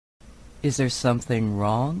Is there something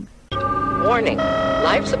wrong? Warning.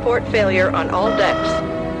 Life support failure on all decks.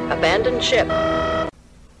 Abandon ship.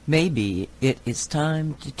 Maybe it is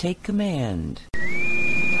time to take command.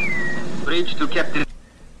 Bridge to Captain.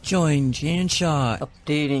 Join Jan Shaw,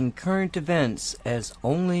 updating current events as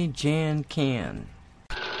only Jan can.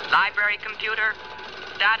 Library computer.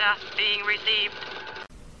 Data being received.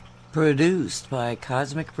 Produced by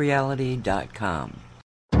CosmicReality.com.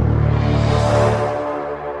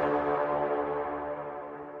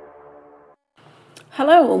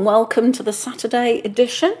 Hello and welcome to the Saturday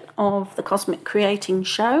edition of the Cosmic Creating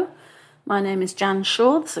Show. My name is Jan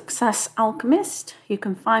Shaw, the Success Alchemist. You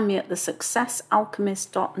can find me at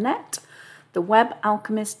thesuccessalchemist.net,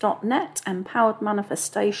 thewebalchemist.net,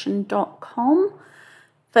 empoweredmanifestation.com,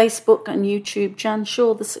 Facebook and YouTube Jan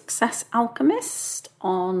Shaw, the Success Alchemist,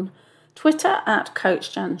 on Twitter at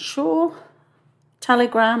Coach Jan Shaw.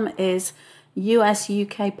 Telegram is US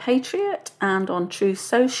UK Patriot, and on True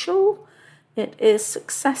Social it is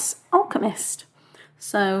Success Alchemist.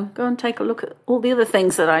 So go and take a look at all the other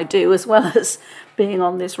things that I do, as well as being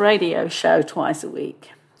on this radio show twice a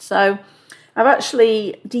week. So I've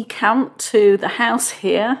actually decamped to the house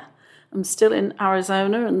here. I'm still in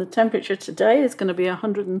Arizona, and the temperature today is going to be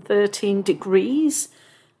 113 degrees.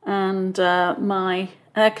 And my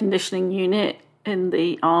air conditioning unit in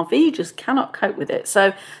the RV just cannot cope with it.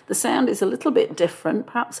 So the sound is a little bit different,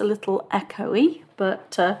 perhaps a little echoey,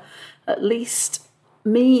 but at least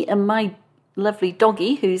me and my lovely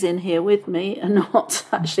doggy who's in here with me are not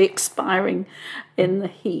actually expiring in the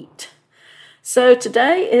heat. So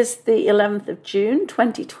today is the 11th of June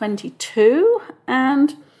 2022,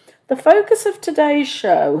 and the focus of today's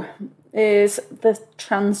show is the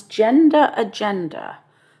transgender agenda,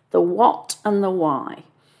 the what and the why.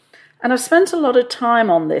 And I've spent a lot of time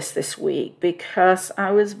on this week because I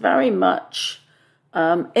was very much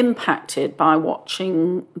impacted by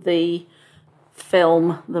watching the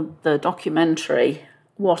film, the documentary,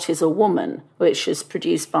 What is a Woman, which is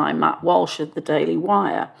produced by Matt Walsh of the Daily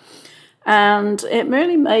Wire. And it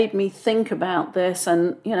really made me think about this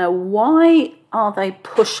and, why are they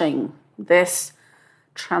pushing this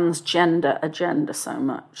transgender agenda so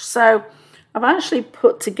much? So I've actually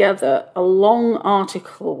put together a long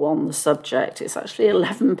article on the subject. It's actually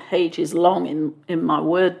 11 pages long in my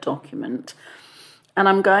Word document. And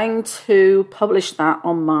I'm going to publish that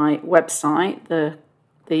on my website, the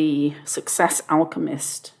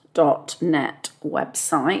successalchemist.net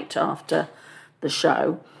website, after the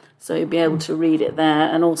show. So you'll be able to read it there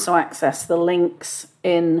and also access the links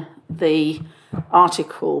in the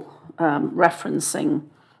article referencing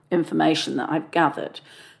information that I've gathered.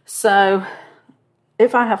 So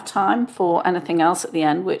if I have time for anything else at the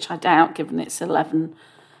end, which I doubt given it's 11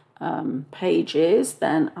 pages,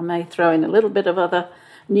 then I may throw in a little bit of other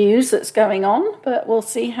news that's going on, but we'll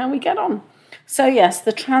see how we get on. So yes,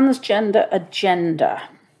 the transgender agenda.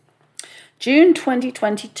 June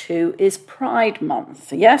 2022 is Pride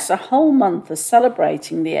Month. Yes, a whole month of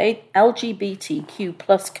celebrating the LGBTQ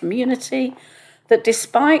plus community that,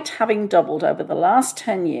 despite having doubled over the last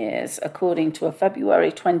 10 years, according to a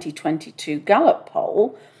February 2022 Gallup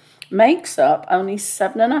poll, makes up only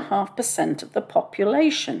 7.5% of the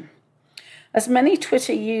population. As many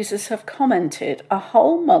Twitter users have commented, a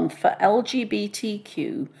whole month for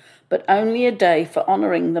LGBTQ, but only a day for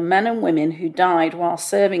honouring the men and women who died while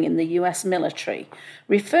serving in the US military,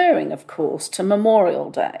 referring, of course, to Memorial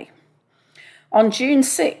Day. On June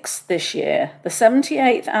 6 this year, the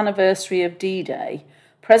 78th anniversary of D-Day,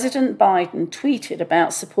 President Biden tweeted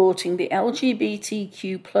about supporting the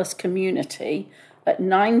LGBTQ plus community at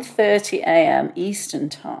 9:30 a.m. Eastern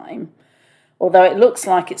Time, although it looks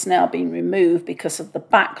like it's now been removed because of the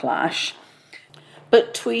backlash,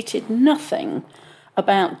 but tweeted nothing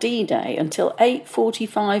about D-Day until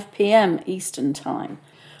 8:45 p.m. Eastern Time,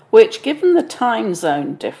 which, given the time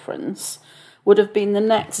zone difference, would have been the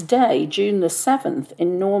next day, June the 7th,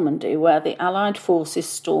 in Normandy, where the Allied forces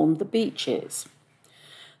stormed the beaches.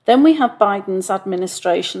 Then we have Biden's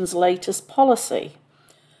administration's latest policy.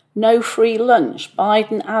 No free lunch.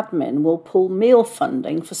 Biden admin will pull meal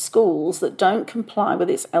funding for schools that don't comply with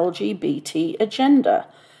its LGBT agenda,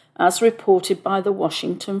 as reported by the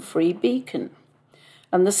Washington Free Beacon.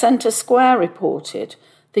 And the Center Square reported,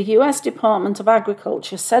 the US Department of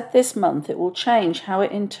Agriculture said this month it will change how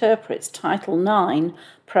it interprets Title IX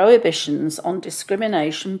prohibitions on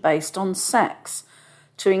discrimination based on sex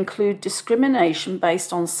to include discrimination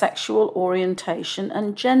based on sexual orientation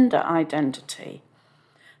and gender identity.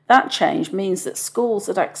 That change means that schools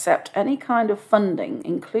that accept any kind of funding,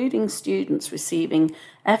 including students receiving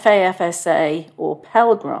FAFSA or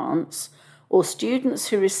Pell Grants, or students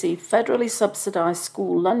who receive federally subsidised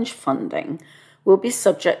school lunch funding will be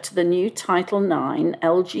subject to the new Title IX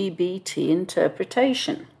LGBT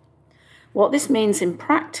interpretation. What this means in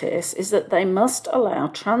practice is that they must allow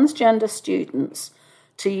transgender students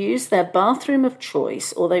to use their bathroom of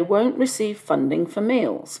choice or they won't receive funding for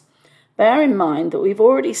meals. Bear in mind that we've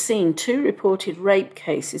already seen 2 reported rape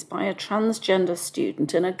cases by a transgender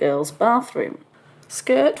student in a girl's bathroom.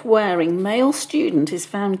 Skirt-wearing male student is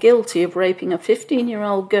found guilty of raping a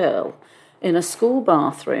 15-year-old girl in a school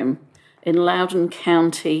bathroom in Loudoun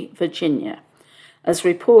County, Virginia, as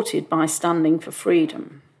reported by Standing for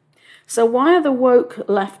Freedom. So why are the woke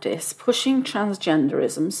leftists pushing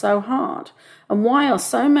transgenderism so hard? And why are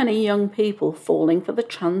so many young people falling for the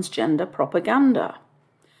transgender propaganda?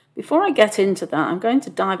 Before I get into that, I'm going to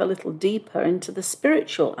dive a little deeper into the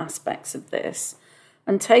spiritual aspects of this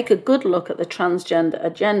and take a good look at the transgender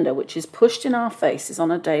agenda which is pushed in our faces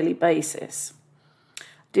on a daily basis.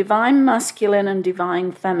 Divine masculine and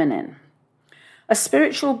divine feminine. As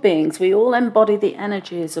spiritual beings, we all embody the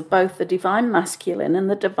energies of both the divine masculine and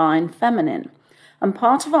the divine feminine, and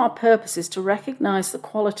part of our purpose is to recognize the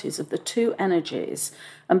qualities of the 2 energies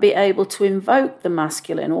and be able to invoke the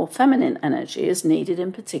masculine or feminine energy as needed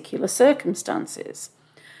in particular circumstances.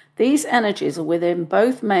 These energies are within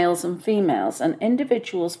both males and females, and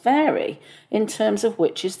individuals vary in terms of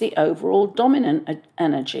which is the overall dominant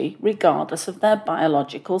energy, regardless of their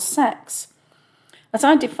biological sex. As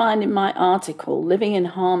I defined in my article, Living in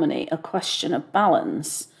Harmony, A Question of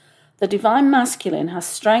Balance, the divine masculine has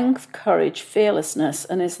strength, courage, fearlessness,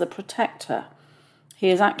 and is the protector. He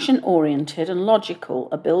is action-oriented and logical,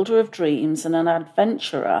 a builder of dreams and an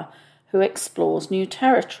adventurer who explores new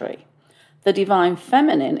territory. The divine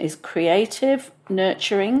feminine is creative,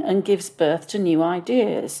 nurturing, and gives birth to new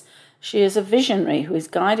ideas. She is a visionary who is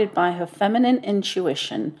guided by her feminine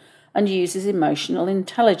intuition and uses emotional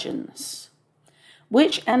intelligence.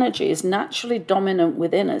 Which energy is naturally dominant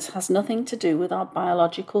within us has nothing to do with our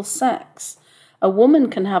biological sex. A woman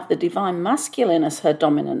can have the divine masculine as her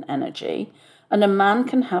dominant energy, and a man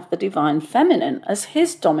can have the divine feminine as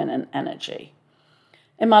his dominant energy.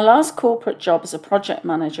 In my last corporate job as a project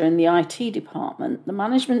manager in the IT department, the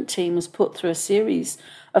management team was put through a series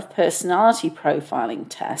of personality profiling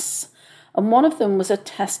tests, and one of them was a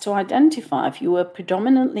test to identify if you were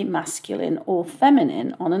predominantly masculine or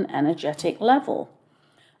feminine on an energetic level.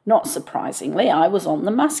 Not surprisingly, I was on the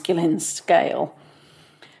masculine scale.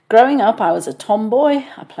 Growing up, I was a tomboy.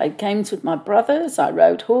 I played games with my brothers, I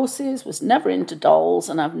rode horses, was never into dolls,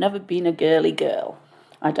 and I've never been a girly girl.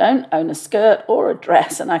 I don't own a skirt or a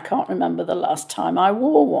dress, and I can't remember the last time I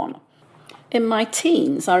wore one. In my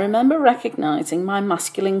teens, I remember recognising my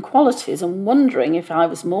masculine qualities and wondering if I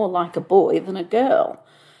was more like a boy than a girl.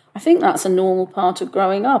 I think that's a normal part of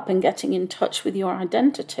growing up and getting in touch with your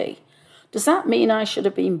identity. Does that mean I should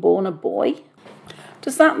have been born a boy?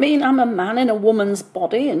 Does that mean I'm a man in a woman's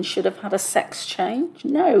body and should have had a sex change?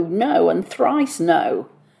 No, and thrice no.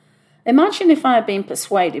 Imagine if I had been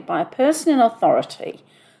persuaded by a person in authority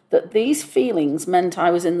that these feelings meant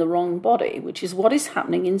I was in the wrong body, which is what is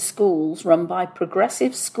happening in schools run by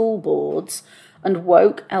progressive school boards and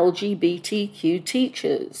woke LGBTQ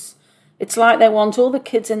teachers. It's like they want all the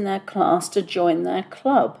kids in their class to join their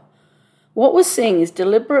club. What we're seeing is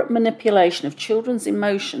deliberate manipulation of children's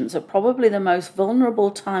emotions at probably the most vulnerable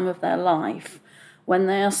time of their life, when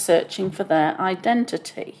they are searching for their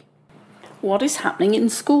identity. What is happening in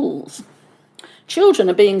schools? Children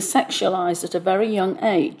are being sexualized at a very young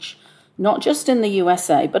age, not just in the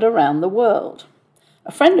USA but around the world.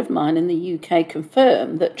 A friend of mine in the UK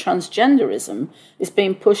confirmed that transgenderism is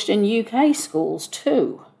being pushed in UK schools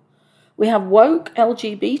too. We have woke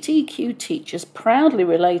LGBTQ teachers proudly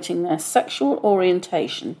relating their sexual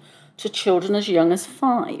orientation to children as young as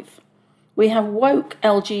 5. We have woke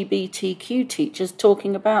LGBTQ teachers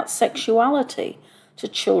talking about sexuality to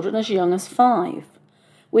children as young as 5.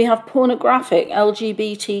 We have pornographic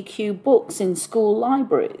LGBTQ books in school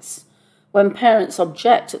libraries. When parents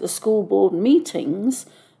object at the school board meetings,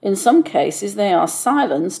 in some cases they are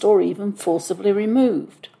silenced or even forcibly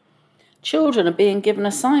removed. Children are being given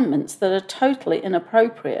assignments that are totally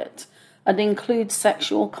inappropriate and include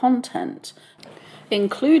sexual content,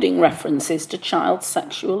 including references to child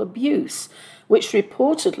sexual abuse, which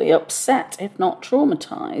reportedly upset, if not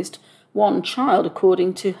traumatized, one child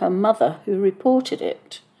according to her mother who reported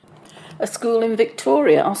it. A school in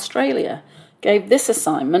Victoria, Australia, gave this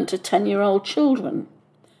assignment to 10-year-old children.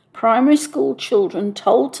 Primary school children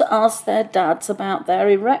told to ask their dads about their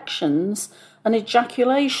erections and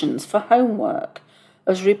ejaculations for homework,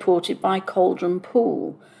 as reported by Cauldron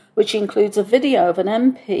Pool, which includes a video of an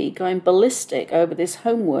MP going ballistic over this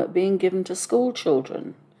homework being given to school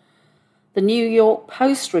children. The New York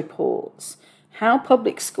Post reports how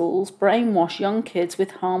public schools brainwash young kids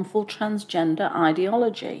with harmful transgender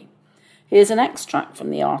ideology. Here's an extract from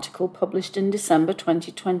the article published in December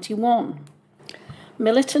 2021.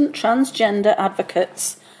 Militant transgender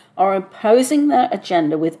advocates are imposing their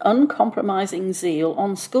agenda with uncompromising zeal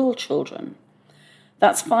on school children.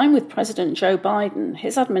 That's fine with President Joe Biden.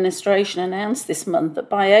 His administration announced this month that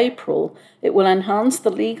by April it will enhance the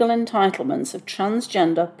legal entitlements of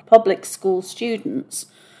transgender public school students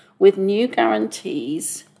with new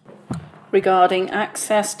guarantees regarding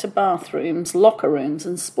access to bathrooms, locker rooms,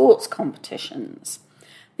 and sports competitions.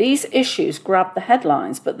 These issues grab the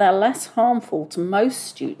headlines, but they're less harmful to most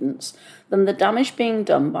students than the damage being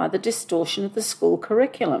done by the distortion of the school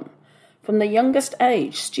curriculum. From the youngest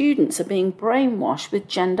age, students are being brainwashed with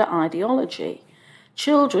gender ideology.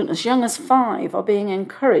 Children as young as 5 are being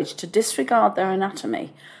encouraged to disregard their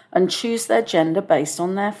anatomy and choose their gender based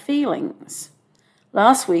on their feelings.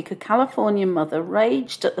 Last week, a California mother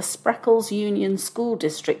raged at the Spreckles Union School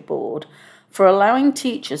District Board for allowing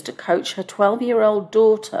teachers to coach her 12-year-old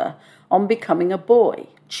daughter on becoming a boy,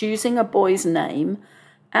 choosing a boy's name,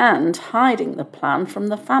 and hiding the plan from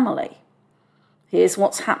the family. Here's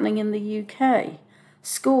what's happening in the UK.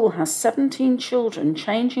 School has 17 children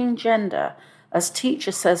changing gender as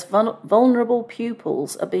teacher says vulnerable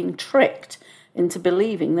pupils are being tricked into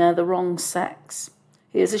believing they're the wrong sex.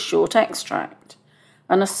 Here's a short extract.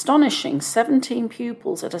 An astonishing 17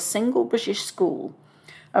 pupils at a single British school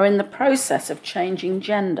are in the process of changing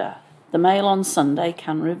gender, the Mail on Sunday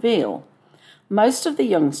can reveal. Most of the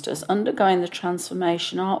youngsters undergoing the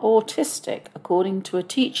transformation are autistic, according to a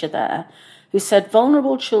teacher there, who said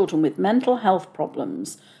vulnerable children with mental health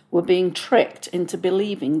problems were being tricked into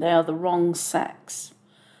believing they are the wrong sex.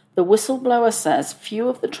 The whistleblower says few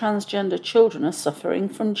of the transgender children are suffering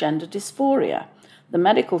from gender dysphoria, the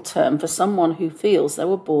medical term for someone who feels they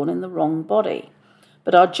were born in the wrong body,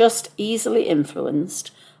 but are just easily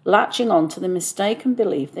influenced, latching on to the mistaken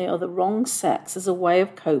belief they are the wrong sex as a way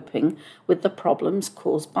of coping with the problems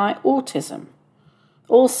caused by autism.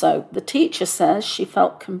 Also, the teacher says she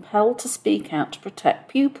felt compelled to speak out to protect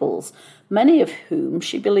pupils, many of whom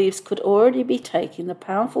she believes could already be taking the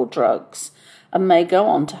powerful drugs and may go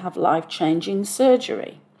on to have life-changing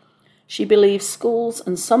surgery. She believes schools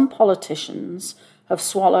and some politicians have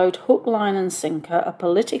swallowed hook, line and sinker a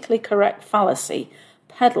politically correct fallacy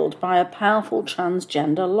peddled by a powerful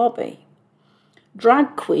transgender lobby.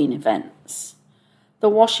 Drag queen events. The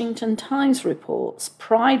Washington Times reports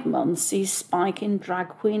Pride Month sees spike in drag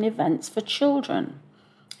queen events for children.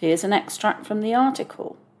 Here's an extract from the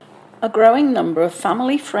article. A growing number of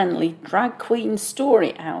family-friendly drag queen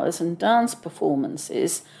story hours and dance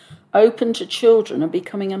performances open to children are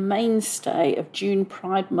becoming a mainstay of June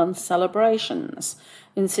Pride Month celebrations.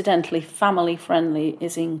 Incidentally, family-friendly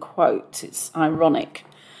is in quotes. It's ironic.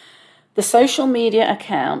 The social media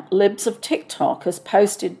account Libs of TikTok has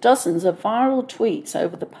posted dozens of viral tweets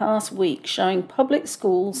over the past week showing public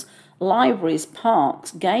schools, libraries,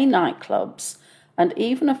 parks, gay nightclubs, and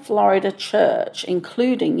even a Florida church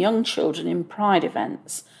including young children in pride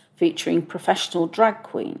events featuring professional drag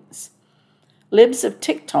queens. Libs of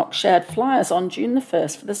TikTok shared flyers on June the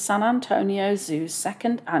 1st for the San Antonio Zoo's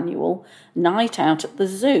second annual Night Out at the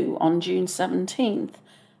Zoo on June 17th,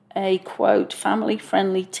 a, quote,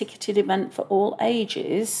 family-friendly ticketed event for all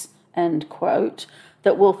ages, end quote,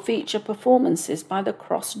 that will feature performances by the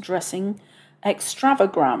cross-dressing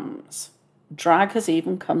extravagams. Drag has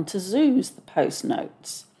even come to zoos, the Post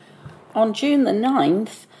notes. On June the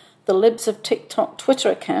 9th, the Libs of TikTok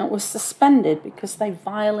Twitter account was suspended because they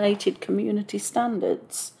violated community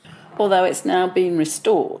standards, although it's now been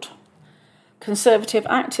restored. Conservative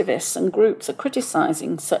activists and groups are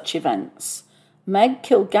criticising such events. Meg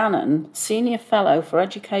Kilgannon, Senior Fellow for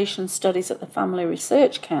Education Studies at the Family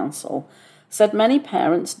Research Council, said many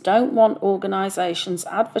parents don't want organisations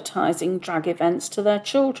advertising drag events to their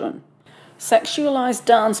children. Sexualised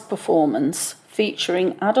dance performance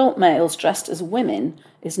featuring adult males dressed as women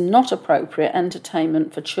is not appropriate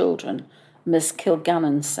entertainment for children, Ms.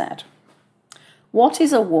 Kilgannon said. What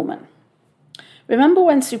is a woman? Remember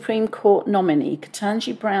when Supreme Court nominee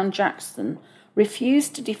Ketanji Brown Jackson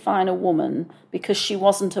refused to define a woman because she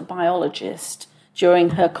wasn't a biologist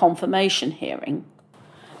during her confirmation hearing?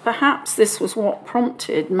 Perhaps this was what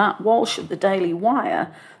prompted Matt Walsh of the Daily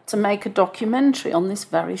Wire to make a documentary on this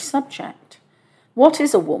very subject. What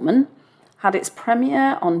is a Woman had its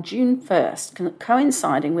premiere on June 1st,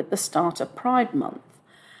 coinciding with the start of Pride Month.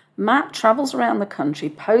 Matt travels around the country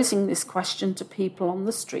posing this question to people on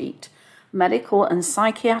the street, medical and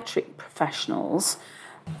psychiatric professionals,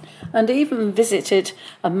 and even visited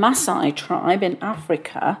a Maasai tribe in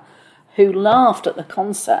Africa who laughed at the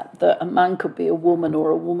concept that a man could be a woman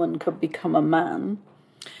or a woman could become a man.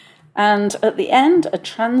 And at the end, a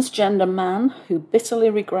transgender man who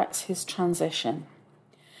bitterly regrets his transition.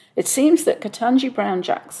 It seems that Ketanji Brown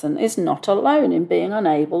Jackson is not alone in being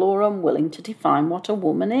unable or unwilling to define what a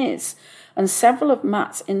woman is, and several of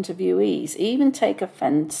Matt's interviewees even take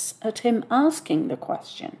offence at him asking the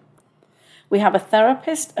question. We have a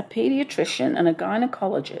therapist, a paediatrician, and a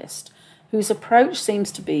gynecologist whose approach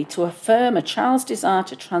seems to be to affirm a child's desire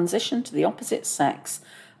to transition to the opposite sex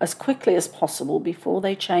as quickly as possible before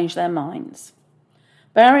they change their minds.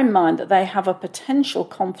 Bear in mind that they have a potential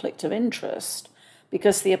conflict of interest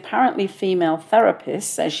because the apparently female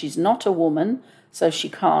therapist says she's not a woman, so she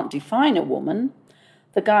can't define a woman.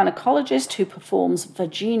 The gynecologist who performs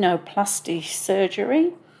vaginoplasty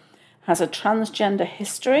surgery has a transgender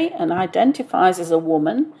history and identifies as a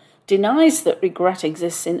woman, denies that regret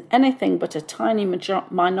exists in anything but a tiny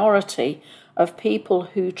minority of people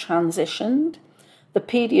who transitioned. The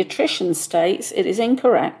paediatrician states it is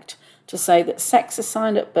incorrect to say that sex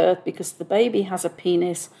assigned at birth because the baby has a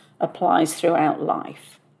penis applies throughout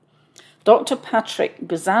life. Dr. Patrick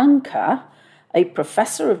Guzanka, a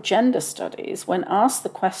professor of gender studies, when asked the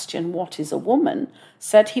question, "What is a woman?"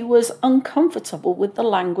 said he was uncomfortable with the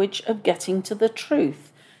language of getting to the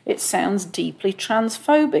truth. It sounds deeply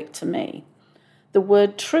transphobic to me. The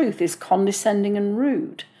word truth is condescending and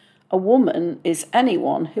rude. A woman is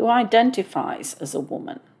anyone who identifies as a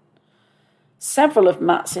woman. Several of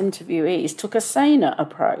Matt's interviewees took a saner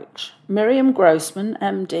approach. Miriam Grossman,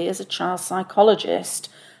 MD, is a child psychologist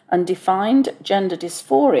and defined gender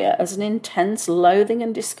dysphoria as an intense loathing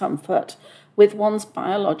and discomfort with one's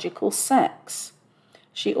biological sex.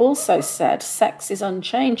 She also said sex is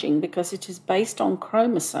unchanging because it is based on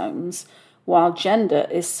chromosomes, while gender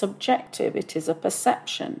is subjective, it is a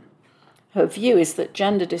perception. Her view is that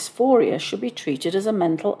gender dysphoria should be treated as a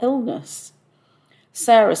mental illness.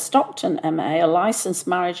 Sarah Stockton, MA, a licensed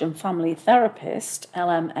marriage and family therapist,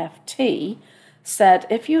 LMFT, said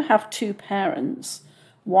if you have two parents,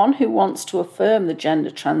 one who wants to affirm the gender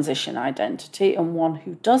transition identity and one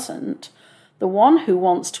who doesn't, the one who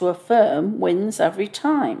wants to affirm wins every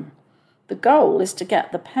time. The goal is to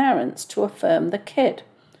get the parents to affirm the kid.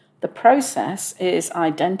 The process is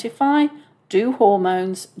identify, do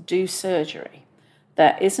hormones, do surgery.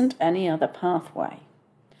 There isn't any other pathway.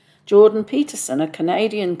 Jordan Peterson, a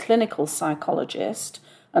Canadian clinical psychologist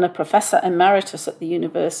and a professor emeritus at the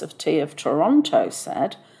University of Toronto,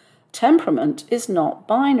 said, temperament is not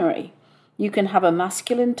binary. You can have a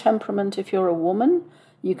masculine temperament if you're a woman.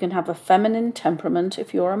 You can have a feminine temperament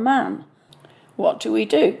if you're a man. What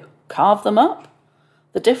do? Carve them up?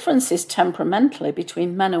 The differences temperamentally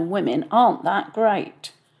between men and women aren't that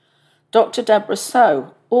great. Dr. Deborah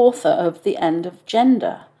So, author of The End of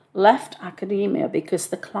Gender, left academia because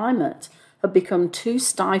the climate had become too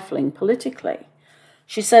stifling politically.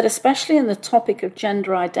 She said, especially in the topic of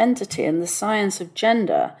gender identity and the science of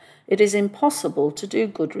gender, it is impossible to do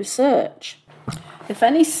good research. If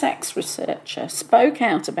any sex researcher spoke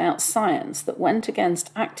out about science that went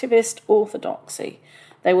against activist orthodoxy,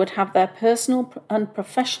 they would have their personal and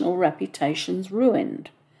professional reputations ruined.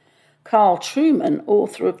 Carl Trueman,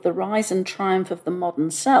 author of The Rise and Triumph of the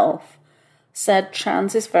Modern Self, said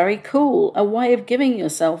trans is very cool, a way of giving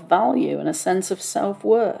yourself value and a sense of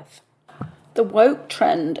self-worth. The woke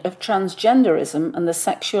trend of transgenderism and the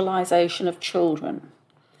sexualization of children.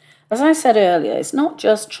 As I said earlier, it's not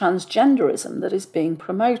just transgenderism that is being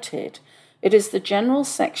promoted, it is the general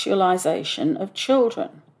sexualization of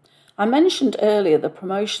children. I mentioned earlier the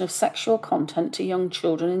promotion of sexual content to young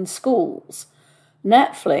children in schools.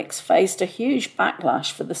 Netflix faced a huge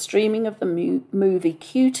backlash for the streaming of the movie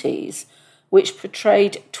Cuties, which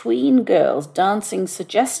portrayed tween girls dancing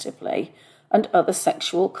suggestively and other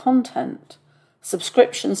sexual content.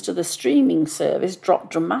 Subscriptions to the streaming service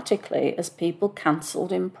dropped dramatically as people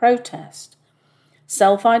cancelled in protest.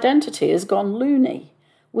 Self-identity has gone loony.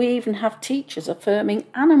 We even have teachers affirming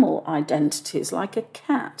animal identities like a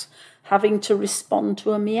cat, having to respond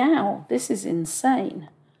to a meow. This is insane.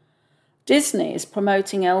 Disney is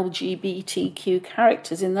promoting LGBTQ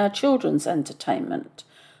characters in their children's entertainment.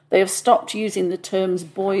 They have stopped using the terms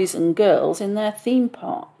boys and girls in their theme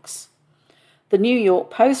parks. The New York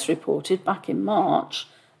Post reported back in March,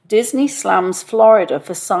 Disney slams Florida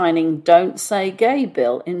for signing Don't Say Gay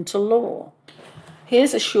bill into law.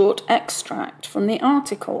 Here's a short extract from the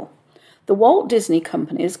article. The Walt Disney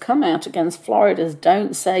Company has come out against Florida's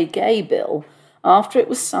Don't Say Gay bill after it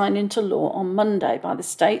was signed into law on Monday by the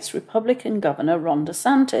state's Republican Governor Ron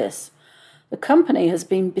DeSantis. The company has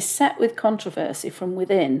been beset with controversy from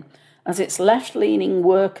within as its left-leaning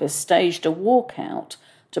workers staged a walkout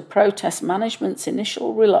to protest management's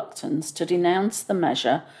initial reluctance to denounce the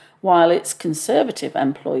measure, while its conservative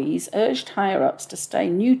employees urged higher-ups to stay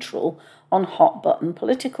neutral on hot-button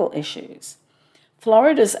political issues.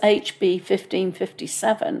 Florida's HB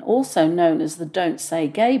 1557, also known as the Don't Say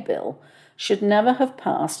Gay bill, should never have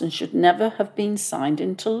passed and should never have been signed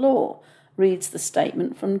into law, reads the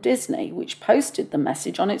statement from Disney, which posted the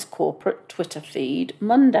message on its corporate Twitter feed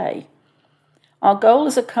Monday. Our goal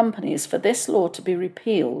as a company is for this law to be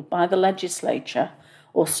repealed by the legislature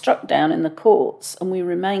or struck down in the courts, and we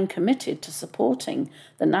remain committed to supporting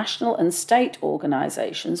the national and state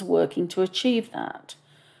organisations working to achieve that.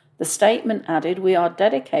 The statement added, "We are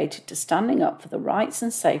dedicated to standing up for the rights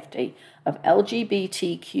and safety of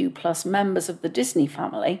LGBTQ+ members of the Disney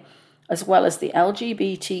family, as well as the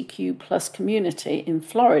LGBTQ+ community in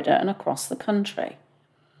Florida and across the country."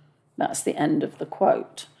 That's the end of the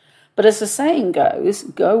quote. But as the saying goes,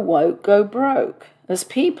 go woke, go broke. As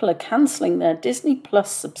people are cancelling their Disney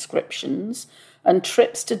Plus subscriptions and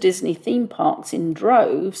trips to Disney theme parks in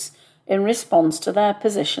droves in response to their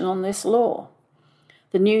position on this law.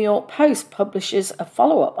 The New York Post publishes a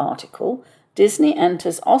follow-up article, Disney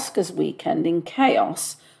Enters Oscars Weekend in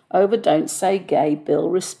Chaos over Don't Say Gay bill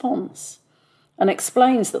response, and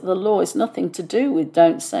explains that the law is nothing to do with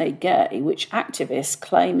Don't Say Gay, which activists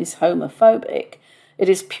claim is homophobic. It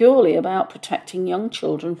is purely about protecting young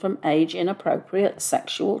children from age-inappropriate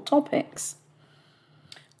sexual topics.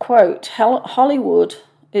 Quote, Hollywood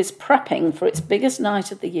is prepping for its biggest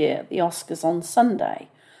night of the year, the Oscars on Sunday,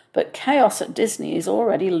 but chaos at Disney is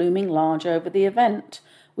already looming large over the event,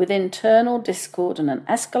 with internal discord and an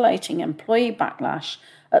escalating employee backlash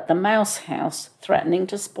at the Mouse House threatening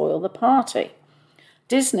to spoil the party.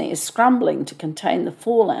 Disney is scrambling to contain the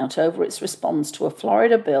fallout over its response to a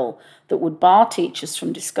Florida bill that would bar teachers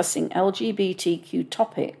from discussing LGBTQ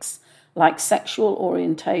topics like sexual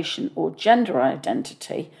orientation or gender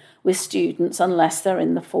identity with students unless they're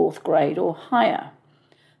in the 4th grade or higher.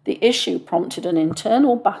 The issue prompted an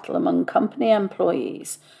internal battle among company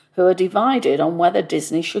employees who are divided on whether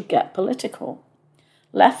Disney should get political.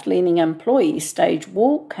 Left-leaning employees staged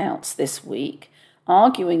walkouts this week,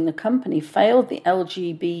 arguing the company failed the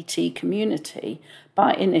LGBT community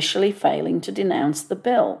by initially failing to denounce the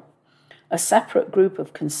bill. A separate group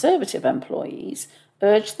of conservative employees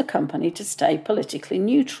urged the company to stay politically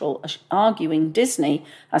neutral, arguing Disney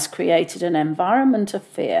has created an environment of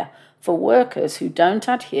fear for workers who don't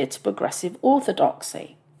adhere to progressive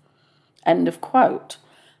orthodoxy. End of quote.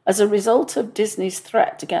 As a result of Disney's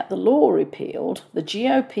threat to get the law repealed, the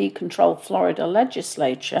GOP-controlled Florida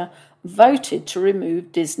legislature voted to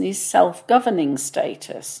remove Disney's self-governing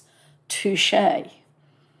status. Touché.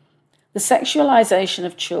 The sexualization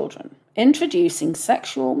of children. Introducing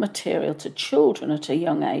sexual material to children at a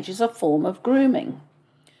young age is a form of grooming.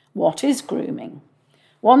 What is grooming?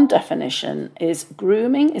 One definition is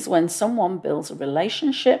grooming is when someone builds a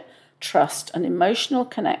relationship, trust, and emotional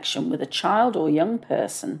connection with a child or young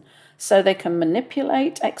person so they can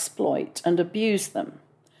manipulate, exploit, and abuse them.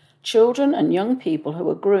 Children and young people who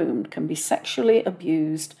are groomed can be sexually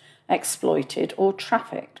abused, exploited, or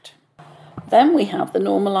trafficked. Then we have the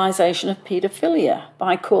normalization of paedophilia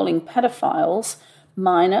by calling pedophiles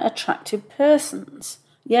minor attracted persons.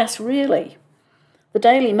 Yes, really. The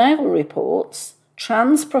Daily Mail reports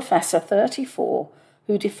trans professor 34,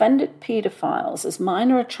 who defended paedophiles as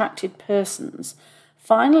minor attracted persons,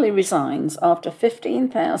 finally resigns after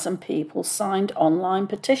 15,000 people signed online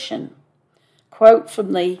petition. Quote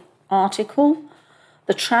from the article,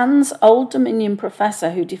 the trans Old Dominion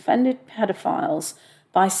professor who defended pedophiles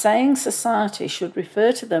by saying society should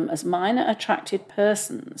refer to them as minor attracted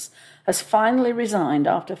persons has finally resigned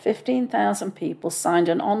after 15,000 people signed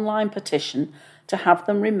an online petition to have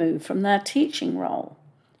them removed from their teaching role.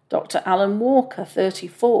 Dr. Alan Walker,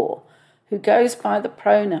 34, who goes by the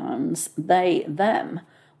pronouns they, them,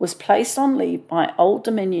 was placed on leave by Old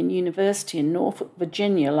Dominion University in Norfolk,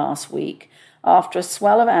 Virginia last week after a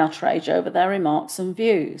swell of outrage over their remarks and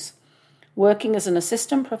views. Working as an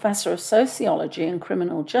assistant professor of sociology and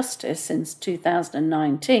criminal justice since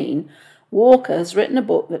 2019, Walker has written a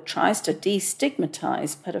book that tries to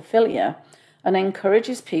destigmatize pedophilia and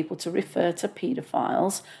encourages people to refer to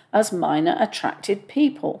paedophiles as minor attracted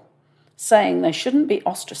people, saying they shouldn't be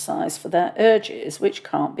ostracized for their urges which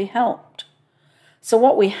can't be helped. So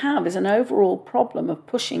what we have is an overall problem of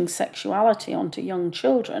pushing sexuality onto young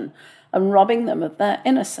children and robbing them of their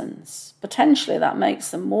innocence. Potentially that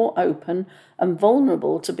makes them more open and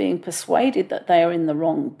vulnerable to being persuaded that they are in the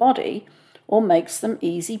wrong body, or makes them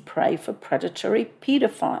easy prey for predatory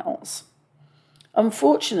paedophiles.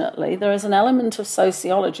 Unfortunately, there is an element of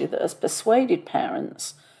sociology that has persuaded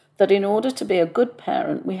parents that in order to be a good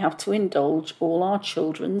parent, we have to indulge all our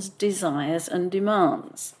children's desires and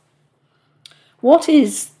demands. What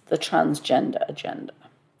is the transgender agenda?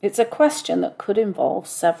 It's a question that could involve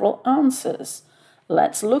several answers.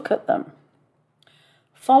 Let's look at them.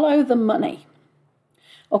 Follow the money.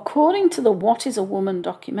 According to the What is a Woman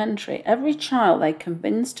documentary, every child they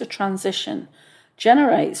convince to transition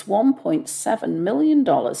generates $1.7 million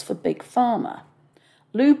for Big Pharma.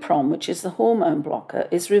 Lupron, which is the hormone blocker,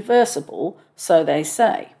 is reversible, so they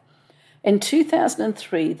say. In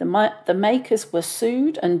 2003, the makers were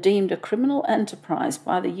sued and deemed a criminal enterprise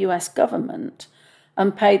by the US government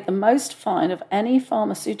and paid the most fine of any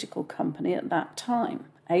pharmaceutical company at that time,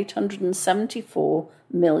 $874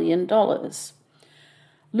 million.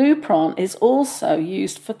 Lupron is also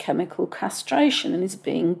used for chemical castration and is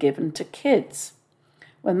being given to kids.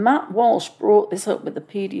 When Matt Walsh brought this up with the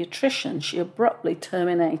paediatrician, she abruptly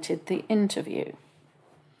terminated the interview.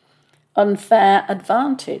 Unfair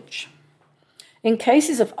advantage. In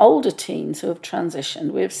cases of older teens who have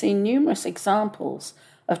transitioned, we have seen numerous examples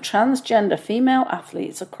of transgender female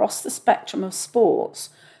athletes across the spectrum of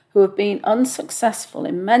sports who have been unsuccessful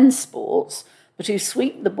in men's sports, but who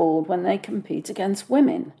sweep the board when they compete against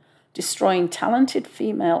women, destroying talented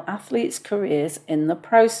female athletes' careers in the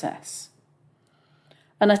process.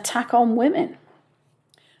 An attack on women.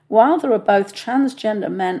 While there are both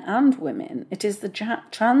transgender men and women, it is the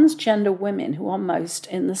transgender women who are most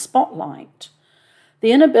in the spotlight.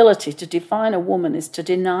 The inability to define a woman is to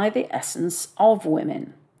deny the essence of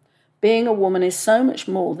women. Being a woman is so much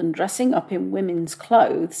more than dressing up in women's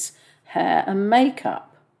clothes, hair and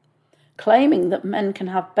makeup. Claiming that men can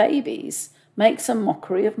have babies makes a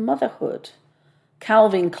mockery of motherhood.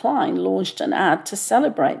 Calvin Klein launched an ad to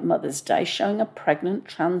celebrate Mother's Day showing a pregnant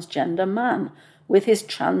transgender man with his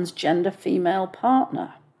transgender female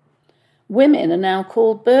partner. Women are now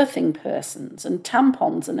called birthing persons, and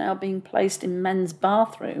tampons are now being placed in men's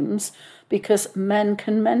bathrooms because men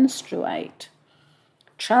can menstruate.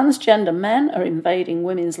 Transgender men are invading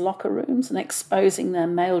women's locker rooms and exposing their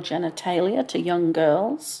male genitalia to young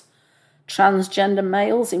girls. Transgender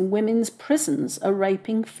males in women's prisons are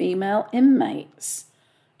raping female inmates.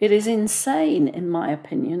 It is insane, in my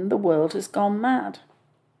opinion. The world has gone mad.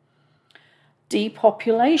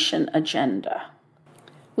 Depopulation agenda.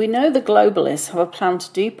 We know the globalists have a plan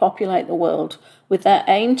to depopulate the world with their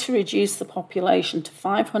aim to reduce the population to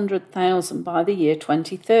 500,000 by the year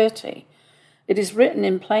 2030. It is written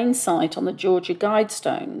in plain sight on the Georgia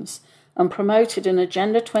Guidestones and promoted in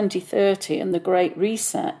Agenda 2030 and the Great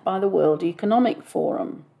Reset by the World Economic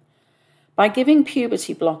Forum. By giving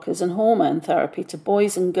puberty blockers and hormone therapy to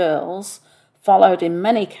boys and girls, followed in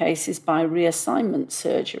many cases by reassignment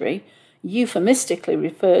surgery, euphemistically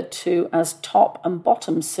referred to as top and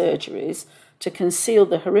bottom surgeries to conceal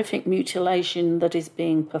the horrific mutilation that is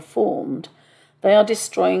being performed, they are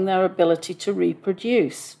destroying their ability to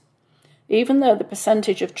reproduce. Even though the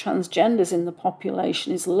percentage of transgenders in the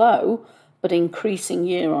population is low, but increasing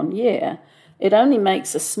year on year, it only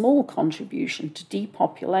makes a small contribution to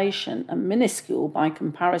depopulation and minuscule by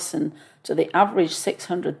comparison to the average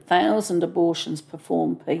 600,000 abortions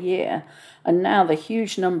performed per year, and now the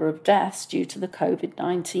huge number of deaths due to the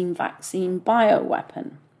COVID-19 vaccine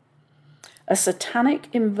bioweapon. A satanic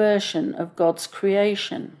inversion of God's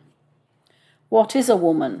creation. What is a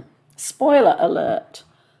woman? Spoiler alert.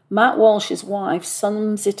 Matt Walsh's wife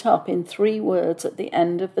sums it up in 3 words at the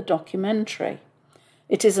end of the documentary.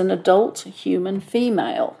 It is an adult human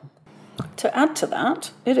female. To add to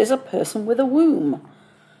that, it is a person with a womb.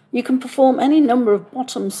 You can perform any number of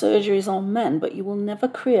bottom surgeries on men, but you will never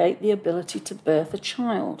create the ability to birth a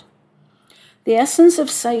child. The essence of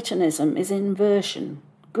Satanism is inversion.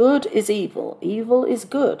 Good is evil, evil is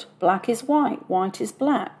good, black is white, white is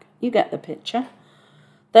black. You get the picture.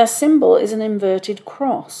 Their symbol is an inverted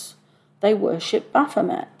cross. They worship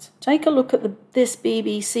Baphomet. Take a look at this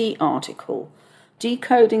BBC article,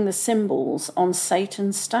 Decoding the Symbols on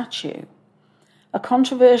Satan's Statue. A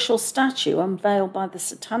controversial statue unveiled by the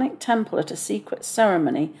Satanic Temple at a secret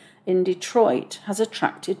ceremony in Detroit has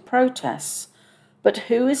attracted protests. But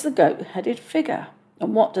who is the goat-headed figure,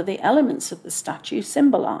 and what do the elements of the statue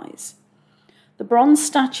symbolize? The bronze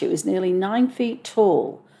statue is nearly 9 feet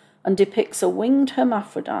tall and depicts a winged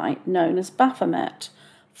hermaphrodite known as Baphomet,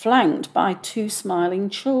 flanked by 2 smiling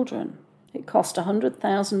children. It cost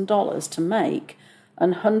 $100,000 to make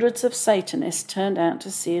and hundreds of Satanists turned out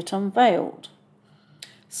to see it unveiled.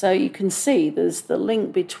 So you can see there's the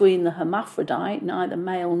link between the hermaphrodite, neither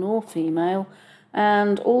male nor female,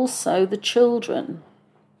 and also the children.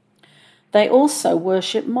 They also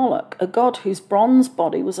worship Moloch, a god whose bronze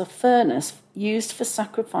body was a furnace used for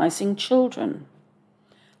sacrificing children.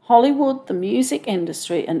 Hollywood, the music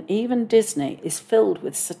industry, and even Disney is filled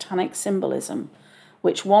with satanic symbolism,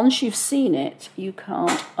 which once you've seen it, you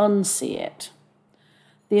can't unsee it.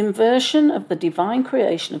 The inversion of the divine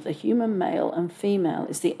creation of the human male and female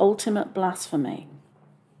is the ultimate blasphemy.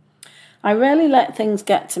 I rarely let things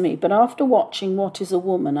get to me, but after watching What is a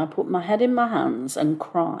Woman, I put my head in my hands and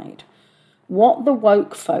cried. What the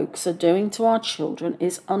woke folks are doing to our children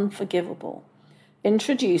is unforgivable.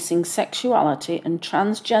 Introducing sexuality and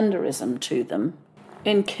transgenderism to them,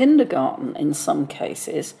 in kindergarten in some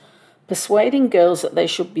cases, persuading girls that they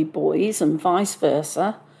should be boys and vice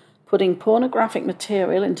versa, putting pornographic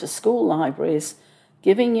material into school libraries,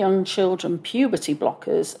 giving young children puberty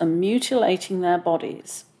blockers and mutilating their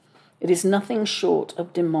bodies. It is nothing short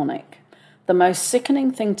of demonic. The most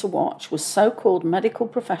sickening thing to watch was so-called medical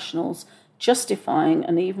professionals justifying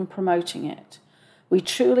and even promoting it. We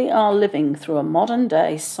truly are living through a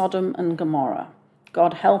modern-day Sodom and Gomorrah.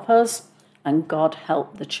 God help us, and God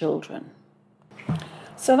help the children.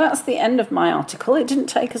 So that's the end of my article. It didn't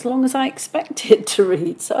take as long as I expected to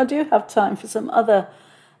read, so I do have time for some other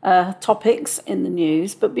topics in the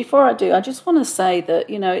news. But before I do, I just want to say that,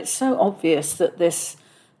 it's so obvious that this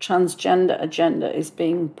transgender agenda is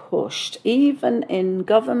being pushed, even in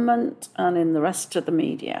government and in the rest of the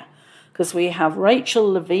media. Because we have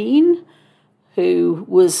Rachel Levine, who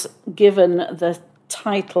was given the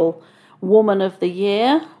title Woman of the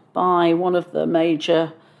Year by one of the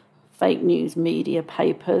major fake news media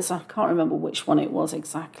papers. I can't remember which one it was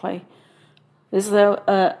exactly. Is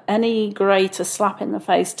there any greater slap in the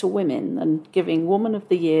face to women than giving Woman of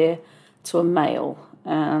the Year to a male?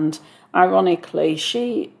 And ironically,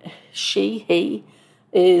 he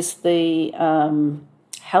is the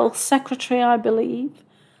health secretary, I believe.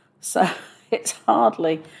 So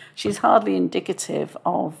she's hardly indicative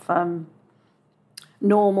of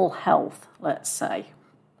normal health, let's say.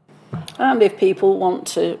 And if people want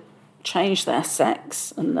to change their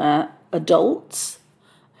sex and they're adults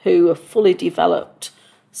who are fully developed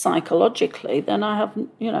psychologically, then I have,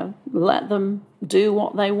 let them do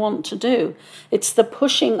what they want to do. It's the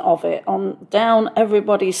pushing of it on down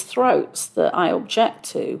everybody's throats that I object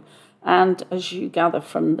to. And as you gather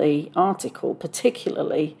from the article,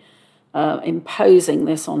 particularly imposing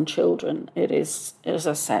this on children, it is, as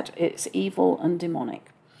I said, it's evil and demonic.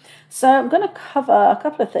 So I'm going to cover a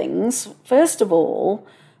couple of things. First of all,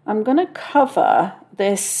 I'm going to cover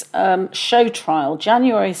this show trial,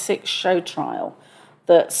 January 6th show trial,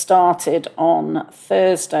 that started on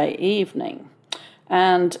Thursday evening.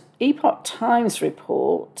 And Epoch Times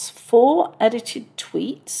reports 4 edited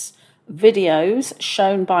tweets, videos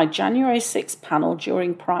shown by January 6th panel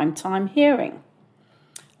during primetime hearing.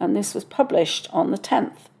 And this was published on the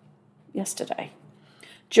 10th, yesterday.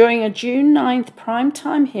 During a June 9th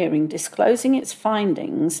primetime hearing disclosing its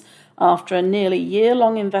findings after a nearly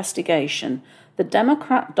year-long investigation, the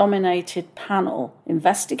Democrat-dominated panel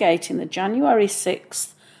investigating the January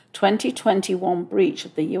 6th, 2021 breach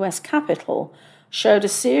of the US Capitol showed a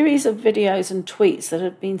series of videos and tweets that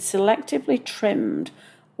had been selectively trimmed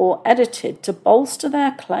or edited to bolster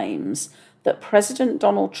their claims that President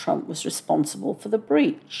Donald Trump was responsible for the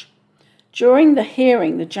breach. During the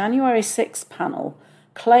hearing, the January 6th panel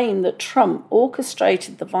claimed that Trump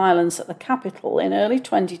orchestrated the violence at the Capitol in early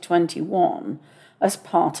 2021 as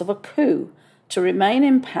part of a coup to remain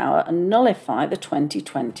in power and nullify the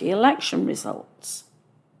 2020 election results.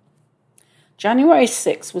 January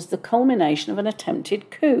 6th was the culmination of an attempted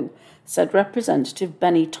coup, said Representative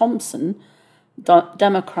Benny Thompson,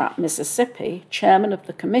 Democrat, Mississippi, chairman of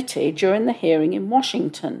the committee during the hearing in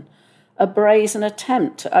Washington. A brazen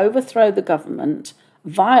attempt to overthrow the government,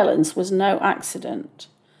 violence was no accident.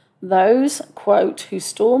 Those, quote, who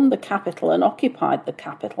stormed the Capitol and occupied the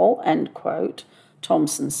Capitol, end quote,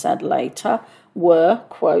 Thompson said later, were,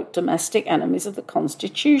 quote, domestic enemies of the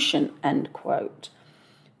Constitution, end quote.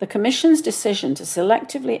 The Commission's decision to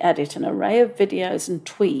selectively edit an array of videos and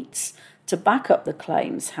tweets to back up the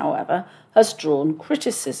claims, however, has drawn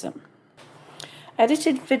criticism.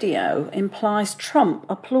 Edited video implies Trump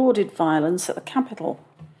applauded violence at the Capitol.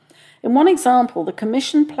 In one example, the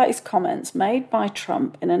Commission placed comments made by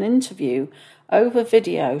Trump in an interview over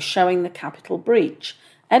video showing the Capitol breach,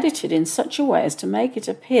 edited in such a way as to make it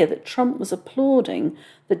appear that Trump was applauding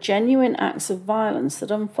the genuine acts of violence that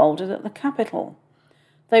unfolded at the Capitol.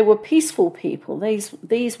 They were peaceful people.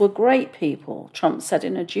 These were great people, Trump said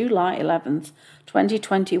in a July 11th,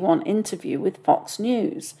 2021 interview with Fox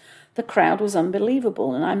News. The crowd was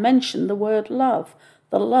unbelievable, and I mentioned the word love.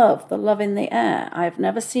 The love in the air. I have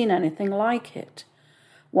never seen anything like it.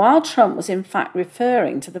 While Trump was in fact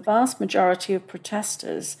referring to the vast majority of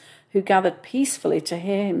protesters who gathered peacefully to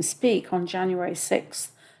hear him speak on January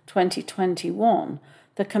 6, 2021,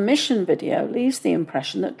 the commission video leaves the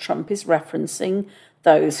impression that Trump is referencing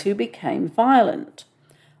those who became violent.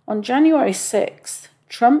 On January 6th,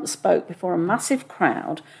 Trump spoke before a massive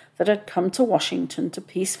crowd that had come to Washington to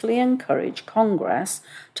peacefully encourage Congress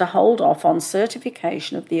to hold off on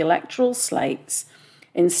certification of the electoral slates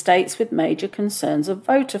in states with major concerns of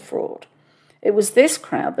voter fraud. It was this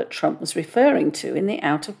crowd that Trump was referring to in the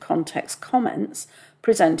out-of-context comments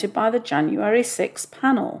presented by the January 6th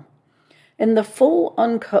panel. In the full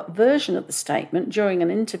uncut version of the statement during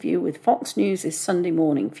an interview with Fox News' Sunday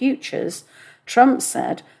Morning Futures, Trump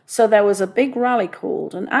said, "So there was a big rally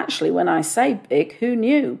called, and actually when I say big, who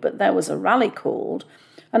knew, but there was a rally called,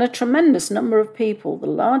 and a tremendous number of people, the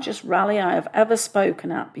largest rally I have ever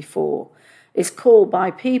spoken at before, is called by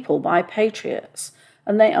people, by patriots,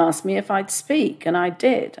 and they asked me if I'd speak, and I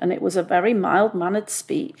did, and it was a very mild-mannered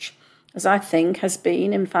speech, as I think has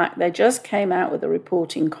been. In fact, they just came out with a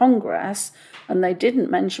report in Congress, and they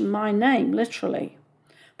didn't mention my name, literally."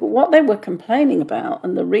 But what they were complaining about,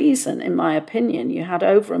 and the reason, in my opinion, you had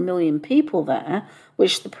over 1 million people there,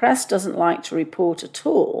 which the press doesn't like to report at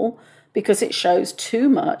all, because it shows too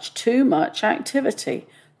much activity,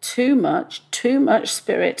 too much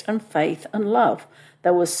spirit and faith and love.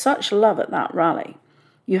 There was such love at that rally.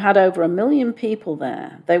 You had over 1 million people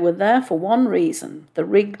there. They were there for one reason, the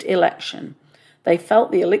rigged election. They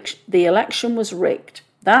felt the election was rigged.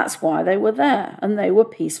 That's why they were there, and they were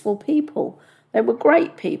peaceful people. They were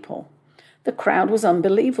great people. The crowd was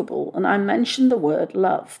unbelievable, and I mentioned the word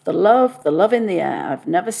love. The love in the air. I've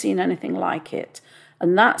never seen anything like it,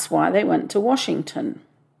 and that's why they went to Washington.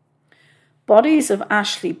 Bodies of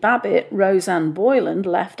Ashley Babbitt, Roseanne Boyland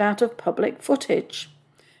left out of public footage.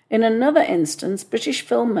 In another instance, British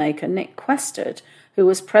filmmaker Nick Quested, who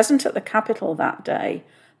was present at the Capitol that day,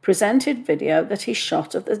 presented video that he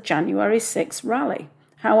shot of the January 6th rally.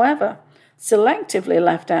 However, selectively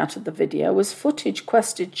left out of the video was footage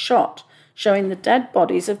Quested shot showing the dead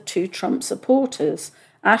bodies of 2 Trump supporters,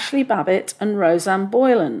 Ashley Babbitt and Roseanne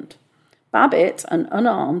Boyland. Babbitt, an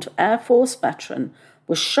unarmed Air Force veteran,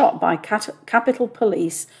 was shot by Capitol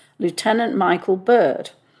Police Lieutenant Michael Byrd.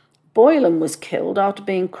 Boylan was killed after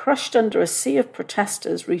being crushed under a sea of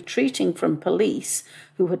protesters retreating from police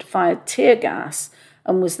who had fired tear gas,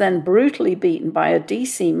 and was then brutally beaten by a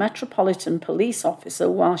DC Metropolitan Police officer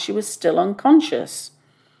while she was still unconscious.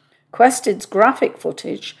 Quested's graphic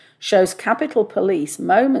footage shows Capitol Police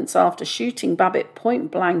moments after shooting Babbitt point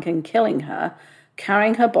blank and killing her,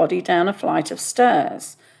 carrying her body down a flight of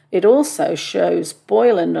stairs. It also shows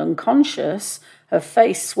Boylan unconscious, her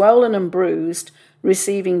face swollen and bruised,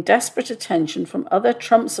 receiving desperate attention from other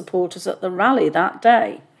Trump supporters at the rally that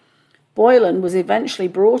day. Boylan was eventually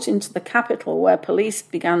brought into the Capitol, where police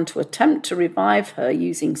began to attempt to revive her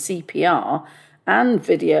using CPR, and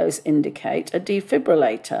videos indicate a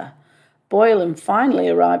defibrillator. Boylan finally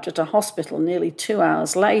arrived at a hospital nearly 2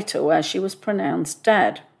 hours later, where she was pronounced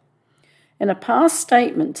dead. In a past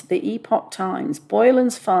statement to the Epoch Times,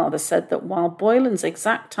 Boylan's father said that while Boylan's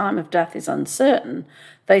exact time of death is uncertain,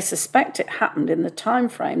 they suspect it happened in the time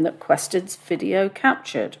frame that Quested's video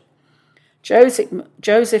captured. Joseph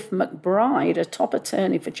McBride, a top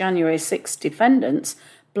attorney for January 6 defendants,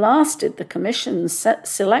 blasted the commission's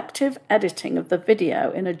selective editing of the video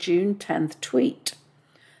in a June 10th tweet.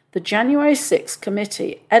 The January 6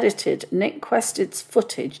 committee edited Nick Quested's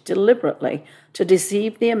footage deliberately to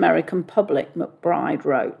deceive the American public, McBride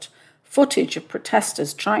wrote. Footage of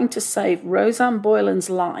protesters trying to save Roseanne Boylan's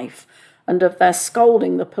life and of their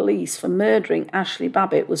scolding the police for murdering Ashley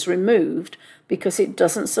Babbitt was removed because it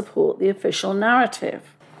doesn't support the official narrative.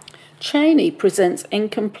 Cheney presents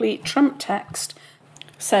incomplete Trump text,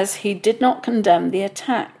 says he did not condemn the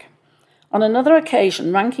attack. On another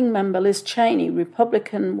occasion, Ranking Member Liz Cheney,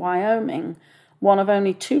 Republican Wyoming, one of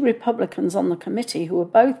only 2 Republicans on the committee who were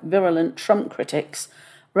both virulent Trump critics,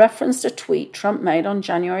 referenced a tweet Trump made on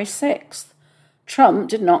January 6th. Trump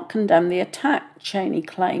did not condemn the attack, Cheney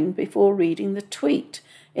claimed before reading the tweet.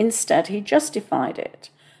 Instead, he justified it.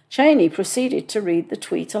 Cheney proceeded to read the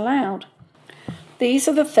tweet aloud. These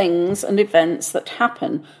are the things and events that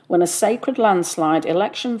happen when a sacred landslide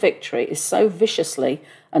election victory is so viciously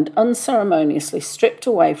and unceremoniously stripped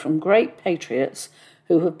away from great patriots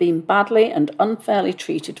who have been badly and unfairly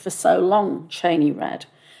treated for so long, Cheney read.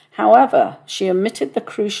 However, she omitted the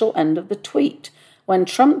crucial end of the tweet when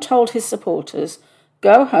Trump told his supporters,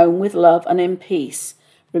 "Go home with love and in peace.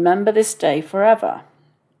 Remember this day forever."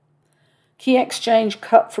 Key exchange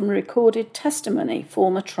cut from recorded testimony,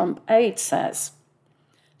 former Trump aide says.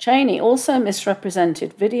 Cheney also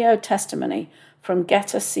misrepresented video testimony from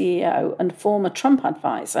Getter CEO and former Trump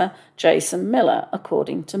advisor Jason Miller,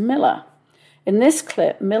 according to Miller. In this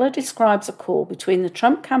clip, Miller describes a call between the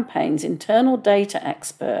Trump campaign's internal data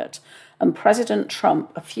expert and President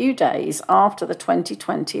Trump a few days after the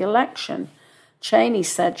 2020 election. Cheney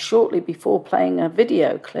said shortly before playing a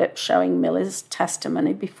video clip showing Miller's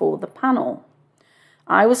testimony before the panel.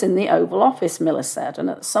 "I was in the Oval Office," Miller said, and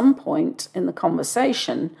at some point in the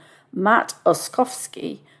conversation, Matt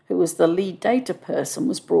Oskowski, who was the lead data person,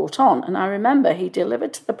 was brought on, and I remember he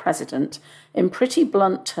delivered to the president in pretty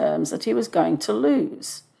blunt terms that he was going to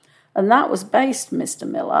lose. And that was based, Mr.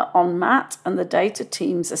 Miller, on Matt and the data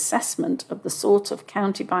team's assessment of the sort of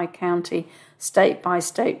county-by-county,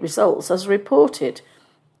 state-by-state results as reported.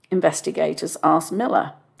 Investigators asked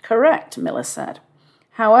Miller. "Correct," Miller said.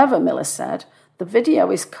 However, Miller said, the video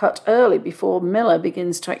is cut early before Miller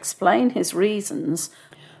begins to explain his reasons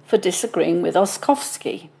for disagreeing with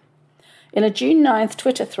Oskowski. In a June 9th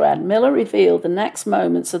Twitter thread, Miller revealed the next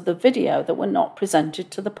moments of the video that were not presented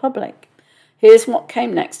to the public. "Here's what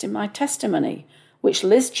came next in my testimony, which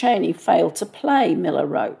Liz Cheney failed to play," Miller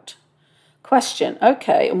wrote. Question: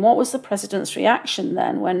 Okay, and what was the president's reaction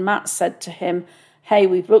then when Matt said to him, "Hey,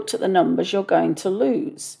 we've looked at the numbers, you're going to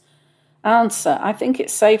lose"? Answer: I think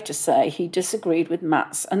it's safe to say he disagreed with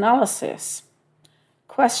Matt's analysis.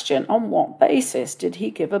 Question: On what basis? Did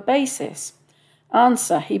he give a basis?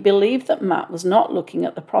 Answer: He believed that Matt was not looking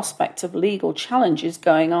at the prospect of legal challenges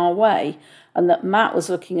going our way, and that Matt was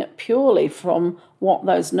looking at purely from what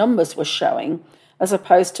those numbers were showing, as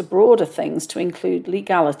opposed to broader things to include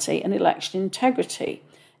legality and election integrity,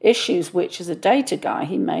 issues which, as a data guy,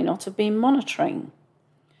 he may not have been monitoring.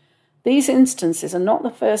 These instances are not the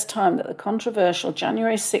first time that the controversial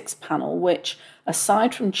January 6 panel, which,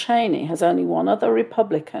 aside from Cheney, has only one other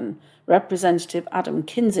Republican, Representative Adam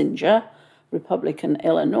Kinzinger, Republican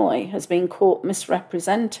Illinois, has been caught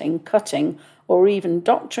misrepresenting, cutting, or even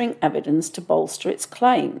doctoring evidence to bolster its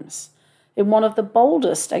claims. In one of the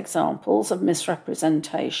boldest examples of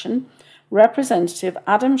misrepresentation, Representative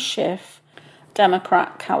Adam Schiff,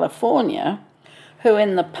 Democrat California, who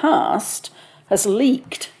in the past has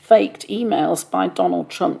leaked faked emails by Donald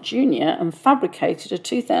Trump Jr. and fabricated a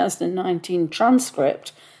 2019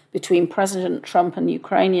 transcript between President Trump and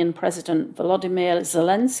Ukrainian President Volodymyr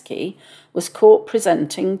Zelensky, was caught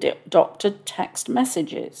presenting doctored text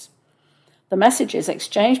messages. The messages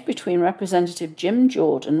exchanged between Representative Jim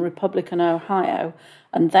Jordan, Republican Ohio,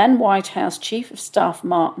 and then White House Chief of Staff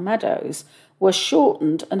Mark Meadows were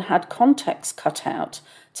shortened and had context cut out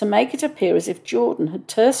to make it appear as if Jordan had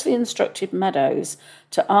tersely instructed Meadows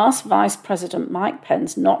to ask Vice President Mike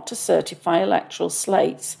Pence not to certify electoral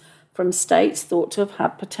slates from states thought to have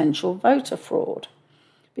had potential voter fraud.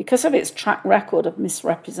 Because of its track record of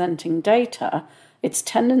misrepresenting data, its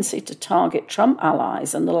tendency to target Trump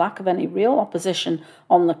allies, and the lack of any real opposition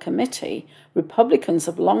on the committee, Republicans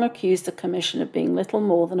have long accused the commission of being little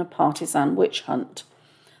more than a partisan witch hunt.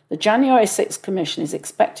 The January 6th commission is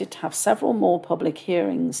expected to have several more public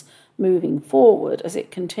hearings moving forward as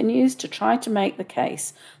it continues to try to make the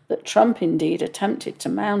case that Trump indeed attempted to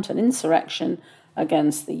mount an insurrection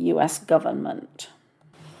against the US government.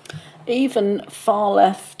 Even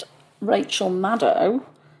far-left Rachel Maddow,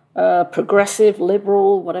 progressive,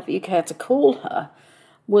 liberal, whatever you care to call her,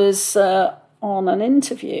 was on an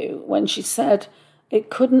interview when she said it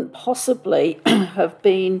couldn't possibly have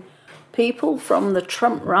been people from the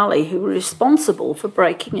Trump rally who were responsible for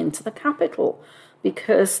breaking into the Capitol,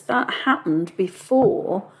 because that happened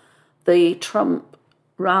before the Trump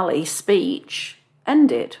rally speech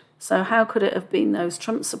ended. So how could it have been those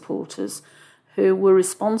Trump supporters who were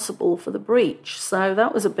responsible for the breach? So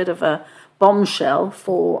that was a bit of a bombshell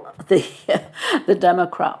for the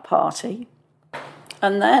Democrat Party.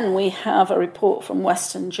 And then we have a report from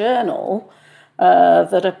Western Journal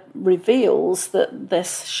that reveals that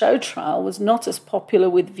this show trial was not as popular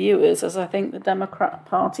with viewers as I think the Democrat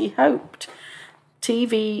Party hoped.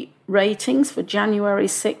 TV ratings for January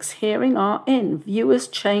 6 hearing are in. Viewers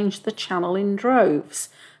changed the channel in droves.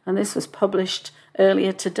 And this was published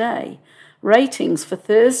earlier today. Ratings for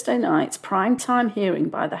Thursday night's primetime hearing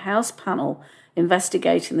by the House panel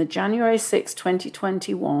investigating the January 6,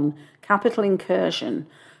 2021 Capitol incursion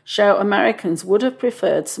show Americans would have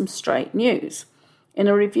preferred some straight news. In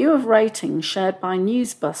a review of ratings shared by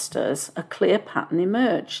Newsbusters, a clear pattern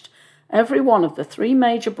emerged. every one of the 3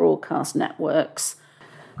 major broadcast networks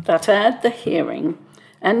that aired the hearing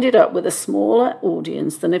ended up with a smaller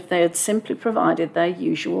audience than if they had simply provided their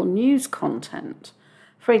usual news content.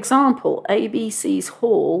 For example, ABC's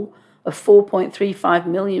haul of 4.35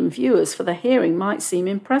 million viewers for the hearing might seem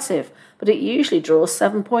impressive, but it usually draws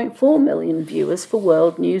 7.4 million viewers for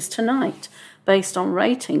World News Tonight, based on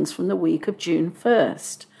ratings from the week of June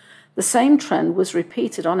 1st. The same trend was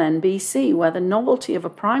repeated on NBC, where the novelty of a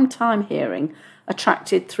prime-time hearing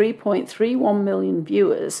attracted 3.31 million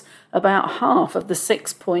viewers, about half of the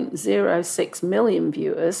 6.06 million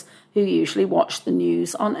viewers who usually watch the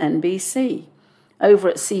news on NBC. Over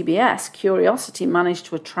at CBS, Curiosity managed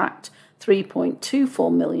to attract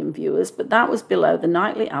 3.24 million viewers, but that was below the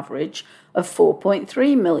nightly average of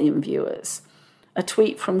 4.3 million viewers. A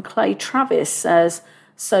tweet from Clay Travis says,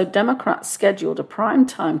 "So Democrats scheduled a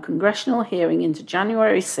prime-time congressional hearing into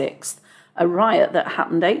January 6th, a riot that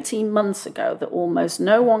happened 18 months ago that almost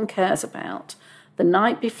no one cares about. The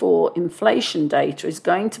night before inflation data is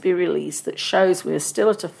going to be released that shows we're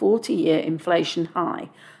still at a 40-year inflation high.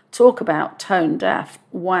 Talk about tone deaf.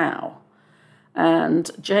 Wow."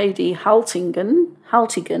 And J.D. Haltigan,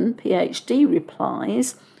 PhD,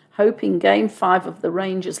 replies, hoping Game 5 of the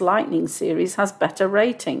Rangers Lightning series has better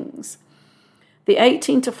ratings. The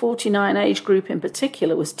 18 to 49 age group in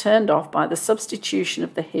particular was turned off by the substitution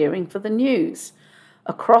of the hearing for the news.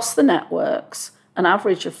 Across the networks, an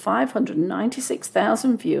average of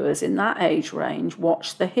 596,000 viewers in that age range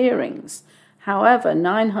watched the hearings. However,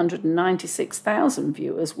 996,000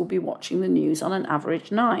 viewers will be watching the news on an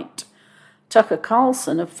average night. Tucker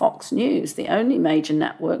Carlson of Fox News, the only major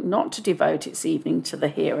network not to devote its evening to the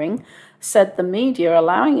hearing, said the media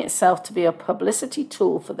allowing itself to be a publicity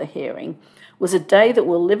tool for the hearing was a day that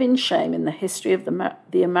will live in shame in the history of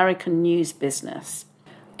the American news business.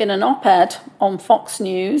 In an op-ed on Fox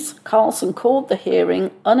News, Carlson called the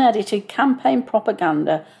hearing unedited campaign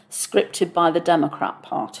propaganda scripted by the Democrat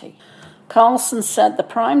Party. Carlson said the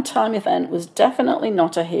prime-time event was definitely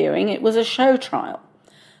not a hearing, it was a show trial.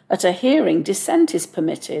 At a hearing, dissent is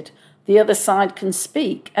permitted. The other side can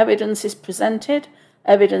speak. Evidence is presented.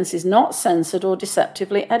 Evidence is not censored or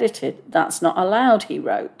deceptively edited. That's not allowed, he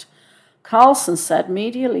wrote. Carlson said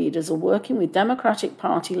media leaders are working with Democratic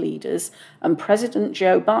Party leaders and President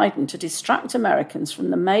Joe Biden to distract Americans from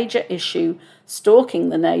the major issue stalking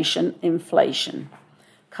the nation, inflation.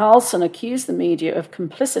 Carlson accused the media of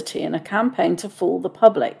complicity in a campaign to fool the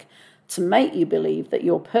public, to make you believe that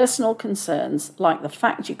your personal concerns, like the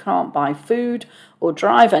fact you can't buy food or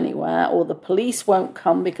drive anywhere, or the police won't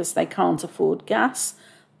come because they can't afford gas,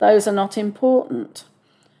 those are not important.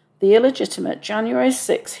 The illegitimate January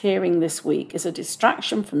 6 hearing this week is a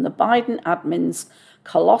distraction from the Biden admin's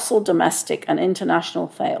colossal domestic and international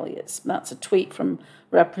failures. That's a tweet from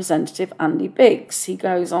Representative Andy Biggs. He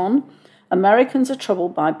goes on, Americans are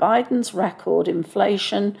troubled by Biden's record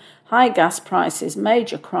inflation, high gas prices,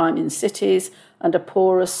 major crime in cities, and a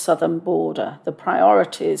porous southern border. The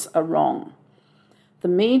priorities are wrong. The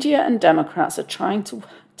media and Democrats are trying to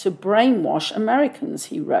brainwash Americans,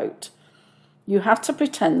 he wrote. You have to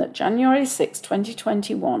pretend that January 6,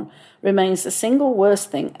 2021 remains the single worst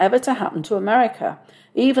thing ever to happen to America,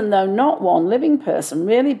 even though not one living person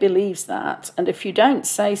really believes that, and if you don't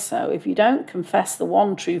say so, if you don't confess the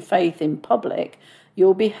one true faith in public,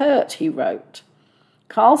 you'll be hurt, he wrote.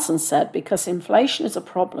 Carlson said because inflation is a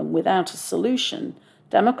problem without a solution,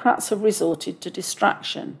 Democrats have resorted to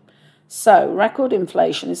distraction. So, record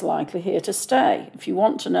inflation is likely here to stay. If you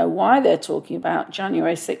want to know why they're talking about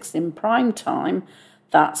January 6th in prime time,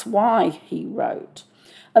 that's why, he wrote.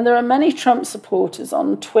 And there are many Trump supporters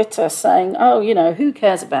on Twitter saying, who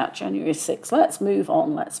cares about January 6th? Let's move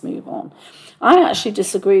on. I actually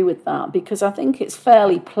disagree with that because I think it's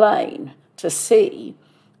fairly plain to see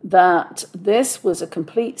that this was a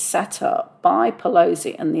complete setup by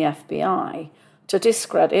Pelosi and the FBI to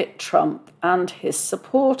discredit Trump and his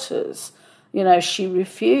supporters. She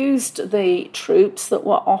refused the troops that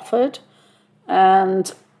were offered,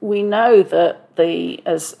 and we know that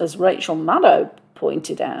as Rachel Maddow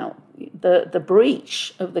pointed out, the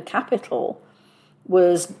breach of the Capitol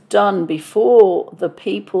was done before the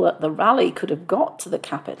people at the rally could have got to the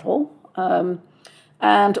Capitol.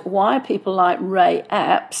 And why people like Ray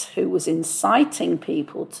Epps, who was inciting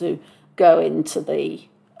people to go into the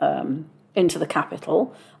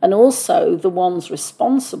Capitol, and also the ones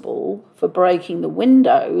responsible for breaking the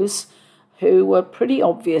windows, who were pretty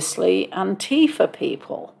obviously Antifa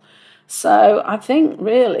people. So I think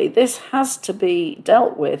really this has to be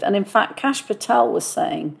dealt with. And in fact, Kash Patel was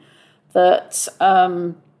saying that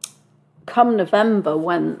come November,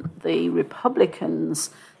 when the Republicans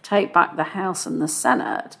take back the House and the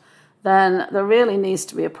Senate, then there really needs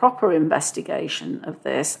to be a proper investigation of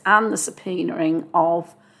this and the subpoenaing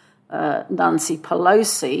of Nancy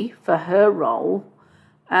Pelosi for her role,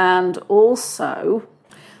 and also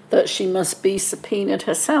that she must be subpoenaed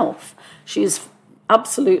herself. She's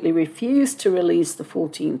absolutely refused to release the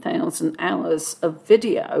 14,000 hours of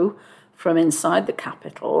video from inside the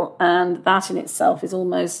Capitol, and that in itself is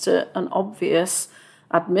almost an obvious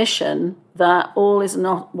admission that all is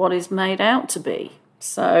not what is made out to be.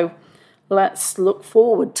 So let's look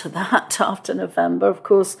forward to that after November. Of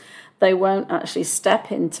course, they won't actually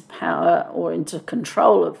step into power or into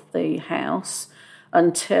control of the House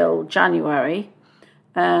until January.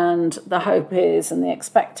 And the hope is, and the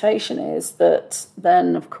expectation is, that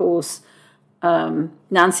then, of course,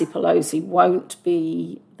 Nancy Pelosi won't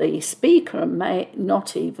be the Speaker and may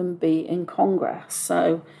not even be in Congress.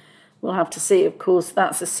 So we'll have to see. Of course,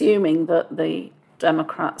 that's assuming that the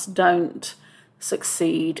Democrats don't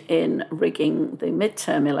succeed in rigging the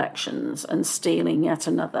midterm elections and stealing yet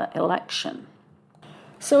another election.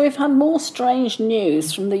 So we've had more strange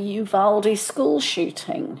news from the Uvalde school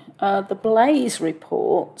shooting. The Blaze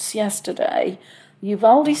reports yesterday,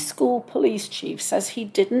 Uvalde school police chief says he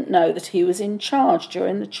didn't know that he was in charge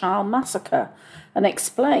during the child massacre and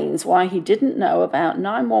explains why he didn't know about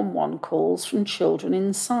 911 calls from children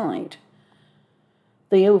inside.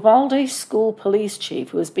 The Uvalde school police chief,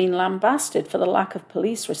 who has been lambasted for the lack of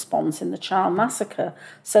police response in the child massacre,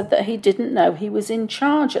 said that he didn't know he was in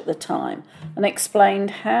charge at the time and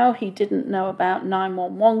explained how he didn't know about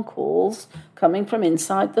 911 calls coming from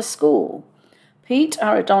inside the school. Pete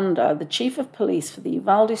Arredondo, the chief of police for the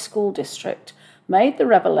Uvalde School District, made the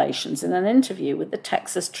revelations in an interview with the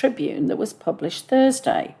Texas Tribune that was published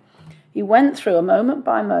Thursday. He went through a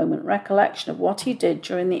moment-by-moment recollection of what he did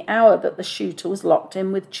during the hour that the shooter was locked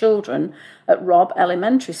in with children at Robb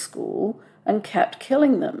Elementary School and kept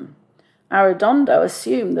killing them. Arredondo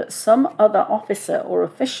assumed that some other officer or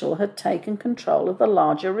official had taken control of the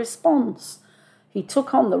larger response. He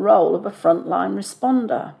took on the role of a frontline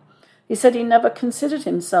responder. He said he never considered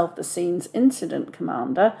himself the scene's incident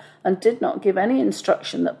commander and did not give any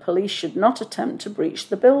instruction that police should not attempt to breach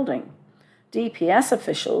the building. DPS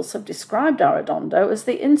officials have described Arredondo as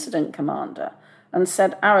the incident commander and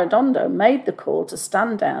said Arredondo made the call to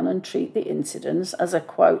stand down and treat the incidents as a,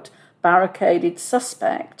 quote, barricaded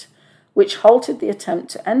suspect, which halted the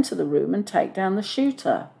attempt to enter the room and take down the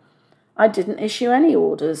shooter. I didn't issue any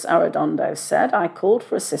orders, Arredondo said. I called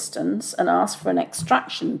for assistance and asked for an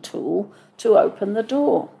extraction tool to open the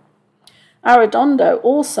door. Arredondo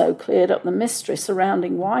also cleared up the mystery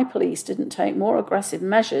surrounding why police didn't take more aggressive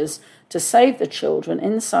measures to save the children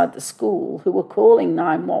inside the school who were calling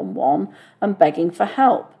 911 and begging for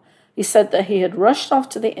help. He said that he had rushed off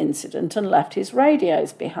to the incident and left his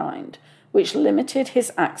radios behind, which limited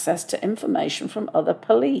his access to information from other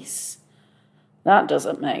police. That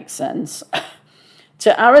doesn't make sense. To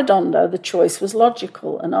Arredondo, the choice was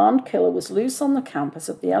logical. An armed killer was loose on the campus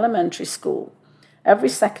of the elementary school. Every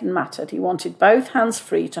second mattered. He wanted both hands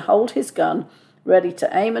free to hold his gun, ready to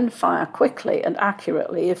aim and fire quickly and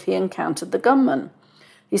accurately if he encountered the gunman.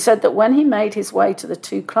 He said that when he made his way to the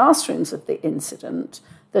two classrooms of the incident,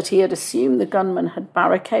 that he had assumed the gunman had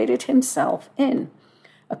barricaded himself in.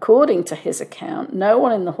 According to his account, no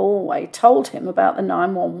one in the hallway told him about the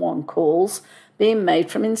 911 calls being made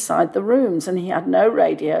from inside the rooms, and he had no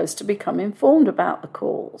radios to become informed about the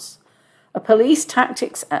calls. A police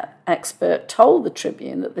tactics expert told the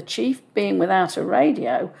Tribune that the chief being without a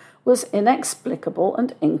radio was inexplicable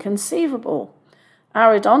and inconceivable.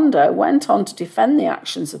 Arredondo went on to defend the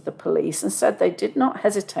actions of the police and said they did not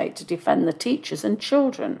hesitate to defend the teachers and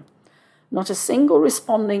children. Not a single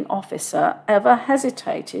responding officer ever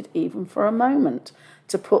hesitated, even for a moment,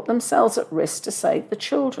 to put themselves at risk to save the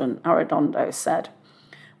children, Arredondo said.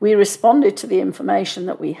 We responded to the information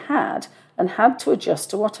that we had and had to adjust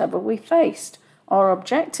to whatever we faced. Our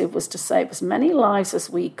objective was to save as many lives as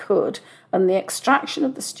we could, and the extraction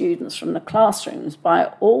of the students from the classrooms by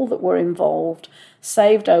all that were involved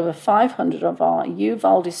saved over 500 of our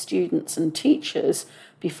Uvalde students and teachers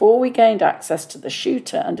before we gained access to the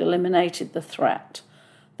shooter and eliminated the threat.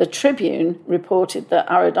 The Tribune reported that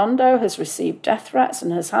Arredondo has received death threats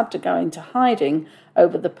and has had to go into hiding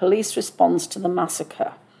over the police response to the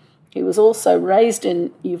massacre. He was also raised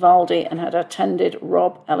in Uvalde and had attended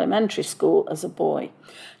Robb Elementary School as a boy.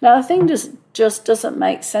 Now, the thing just doesn't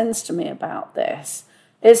make sense to me about this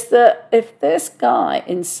is that if this guy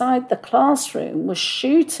inside the classroom was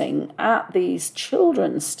shooting at these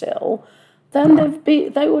children still, then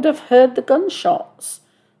they would have heard the gunshots.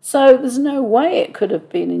 So there's no way it could have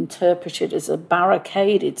been interpreted as a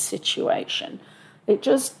barricaded situation. It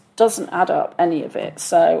just doesn't add up, any of it.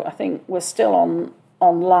 So I think we're still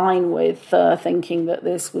on line with thinking that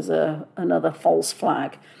this was another false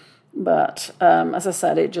flag. But as I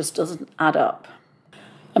said, it just doesn't add up.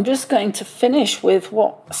 I'm just going to finish with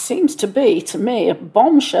what seems to be, to me, a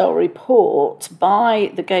bombshell report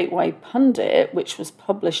by the Gateway Pundit, which was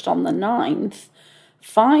published on the 9th.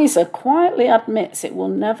 Pfizer quietly admits it will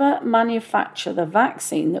never manufacture the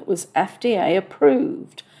vaccine that was FDA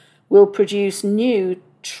approved, will produce new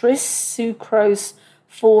tris-sucrose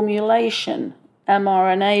formulation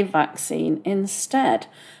mRNA vaccine instead.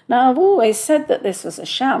 Now, I've always said that this was a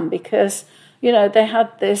sham because, they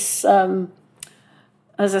had this,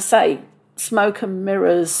 as I say, smoke and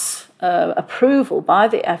mirrors approval by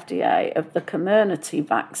the FDA of the Comirnaty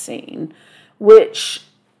vaccine, which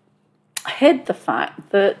hid the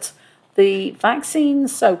fact that the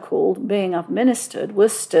vaccines, so-called, being administered were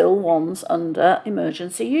still ones under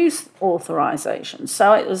emergency use authorization.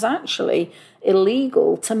 So it was actually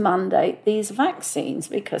illegal to mandate these vaccines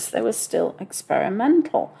because they were still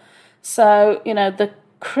experimental. So, the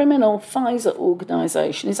criminal Pfizer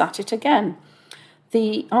organization is at it again.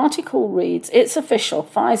 The article reads, "It's official,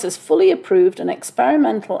 Pfizer's fully approved and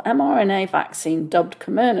experimental mRNA vaccine dubbed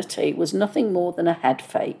Comirnaty was nothing more than a head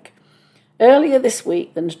fake. Earlier this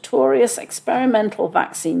week, the notorious experimental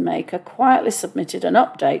vaccine maker quietly submitted an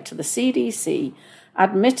update to the CDC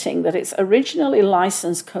admitting that its originally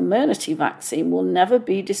licensed Comirnaty vaccine will never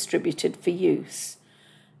be distributed for use.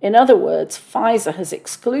 In other words, Pfizer has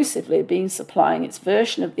exclusively been supplying its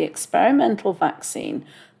version of the experimental vaccine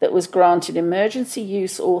that was granted emergency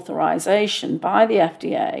use authorization by the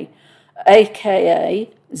FDA, aka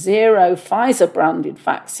 0 Pfizer-branded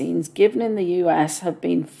vaccines given in the US have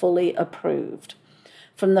been fully approved."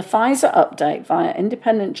 From the Pfizer update via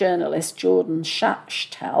independent journalist Jordan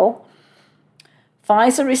Schachtel,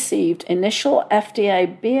 Pfizer received initial FDA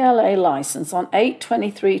BLA license on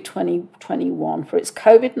 8/23/2021 for its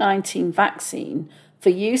COVID-19 vaccine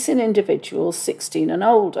for use in individuals 16 and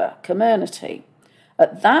older, Comirnaty.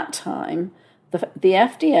 At that time, the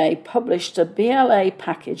FDA published a BLA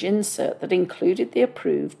package insert that included the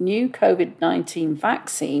approved new COVID-19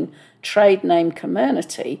 vaccine, trade name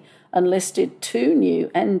Comirnaty, and listed 2 new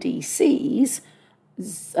NDCs,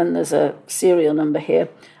 and there's a serial number here,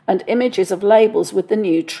 and images of labels with the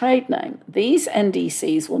new trade name. These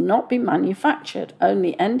NDCs will not be manufactured.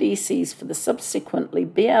 Only NDCs for the subsequently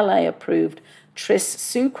BLA-approved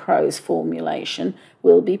tris-sucrose formulation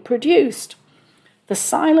will be produced. The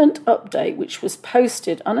silent update, which was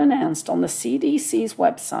posted unannounced on the CDC's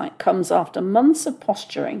website, comes after months of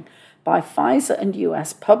posturing by Pfizer and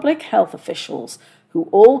US public health officials who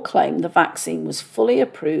all claim the vaccine was fully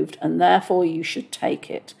approved and therefore you should take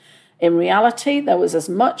it. In reality, there was as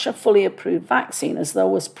much a fully approved vaccine as there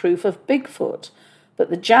was proof of Bigfoot, but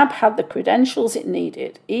the jab had the credentials it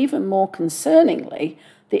needed. Even more concerningly,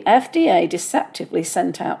 the FDA deceptively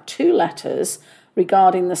sent out 2 letters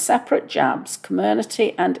regarding the separate jabs,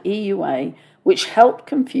 Comirnaty and EUA, which helped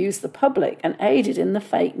confuse the public and aided in the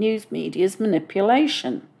fake news media's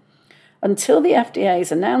manipulation. Until the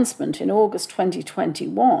FDA's announcement in August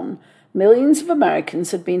 2021, millions of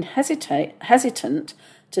Americans had been hesitant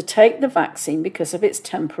to take the vaccine because of its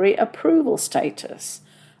temporary approval status.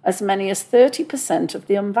 As many as 30% of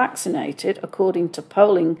the unvaccinated, according to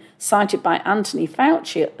polling cited by Anthony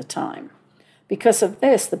Fauci at the time. Because of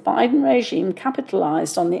this, the Biden regime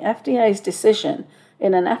capitalized on the FDA's decision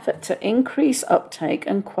in an effort to increase uptake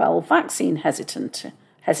and quell vaccine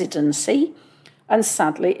hesitancy, and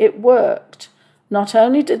sadly it worked. Not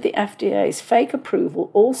only did the FDA's fake approval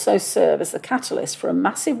also serve as the catalyst for a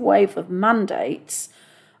massive wave of mandates,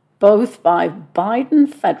 both by Biden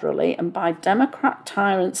federally and by Democrat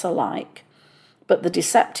tyrants alike, but the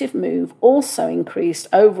deceptive move also increased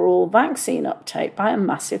overall vaccine uptake by a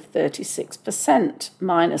massive 36%,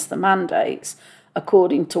 minus the mandates,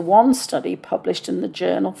 according to one study published in the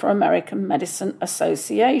Journal for American Medicine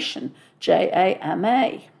Association,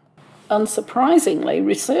 JAMA. Unsurprisingly,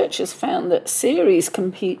 researchers found that series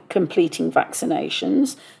completing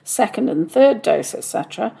vaccinations, second and third dose,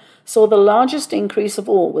 etc., saw the largest increase of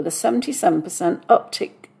all, with a 77%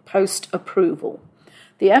 uptick post-approval.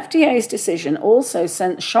 The FDA's decision also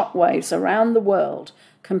sent shockwaves around the world,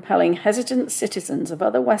 compelling hesitant citizens of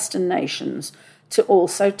other Western nations to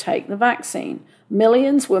also take the vaccine.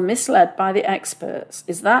 Millions were misled by the experts.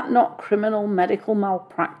 Is that not criminal medical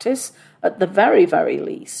malpractice at the very, very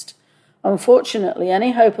least? Unfortunately,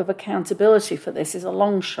 any hope of accountability for this is a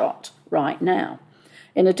long shot right now.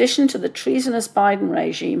 In addition to the treasonous Biden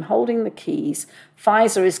regime holding the keys,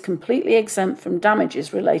 Pfizer is completely exempt from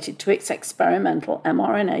damages related to its experimental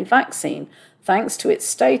mRNA vaccine, thanks to its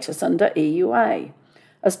status under EUA.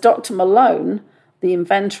 As Dr. Malone, the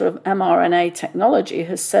inventor of mRNA technology,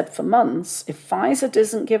 has said for months, if Pfizer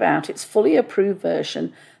doesn't give out its fully approved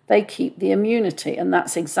version, they keep the immunity, and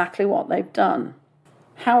that's exactly what they've done.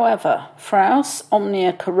 However, fraus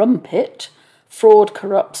omnia corrumpit, fraud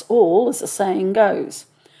corrupts all, as the saying goes.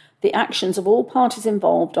 The actions of all parties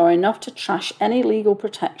involved are enough to trash any legal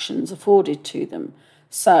protections afforded to them.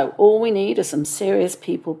 So all we need are some serious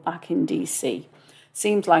people back in DC.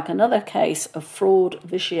 Seems like another case of fraud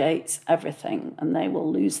vitiates everything, and they will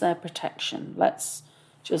lose their protection. Let's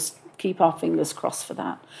just keep our fingers crossed for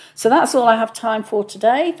that. So that's all I have time for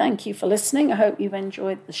today. Thank you for listening. I hope you've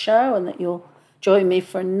enjoyed the show and that you'll join me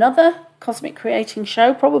for another Cosmic Creating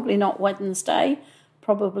show, probably not Wednesday,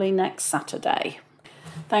 probably next Saturday.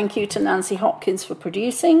 Thank you to Nancy Hopkins for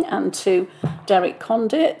producing, and to Derek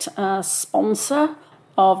Condit, sponsor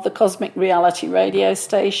of the Cosmic Reality radio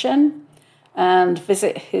station, and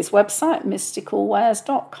visit his website,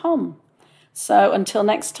 mysticalwares.com. So until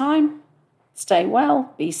next time, stay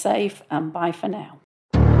well, be safe, and bye for now.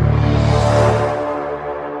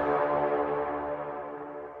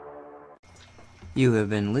 You have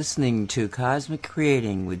been listening to Cosmic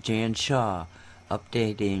Creating with Jan Shaw,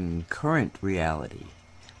 updating current reality,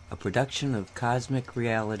 a production of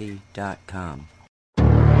CosmicReality.com.